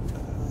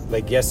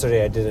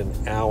yesterday I did an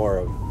hour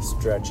of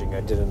stretching.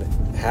 I did a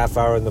half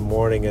hour in the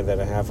morning and then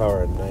a half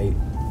hour at night.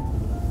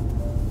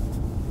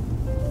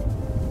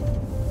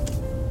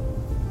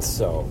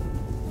 So,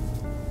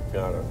 I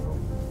don't know.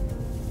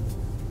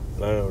 I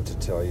don't know what to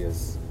tell you.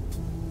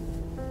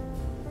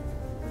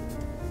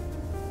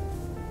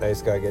 I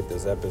just gotta get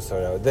this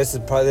episode out. This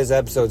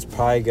episode's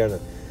probably gonna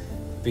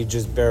be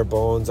just bare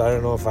bones. I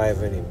don't know if I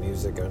have any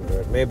music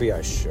under it. Maybe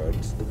I should.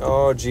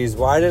 Oh geez,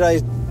 why did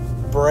I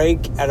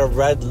brake at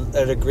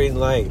a green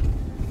light?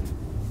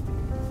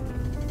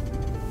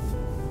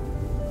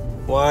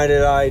 Why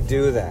did I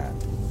do that?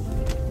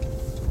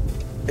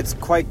 It's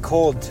quite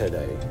cold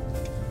today,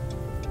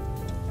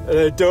 and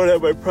I don't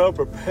have my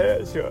proper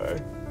pants on.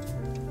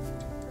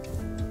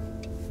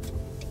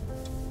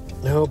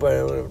 I hope I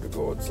don't have to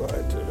go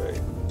outside today.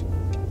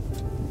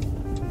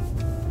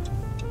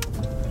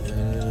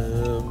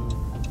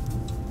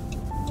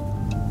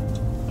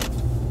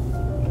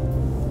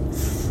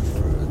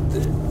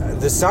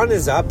 The sun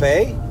is up,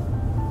 eh?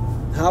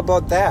 How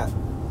about that?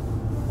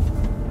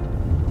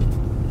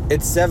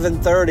 It's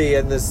 7:30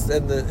 and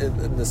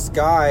the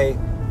sky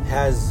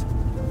has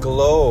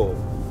glow.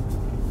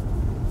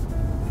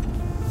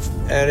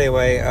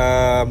 Anyway,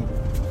 I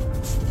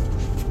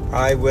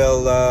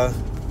will. I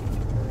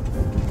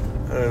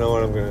don't know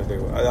what I'm gonna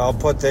do. I'll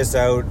put this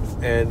out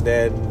and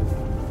then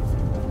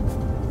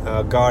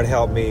God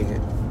help me.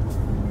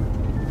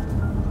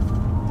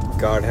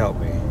 God help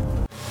me.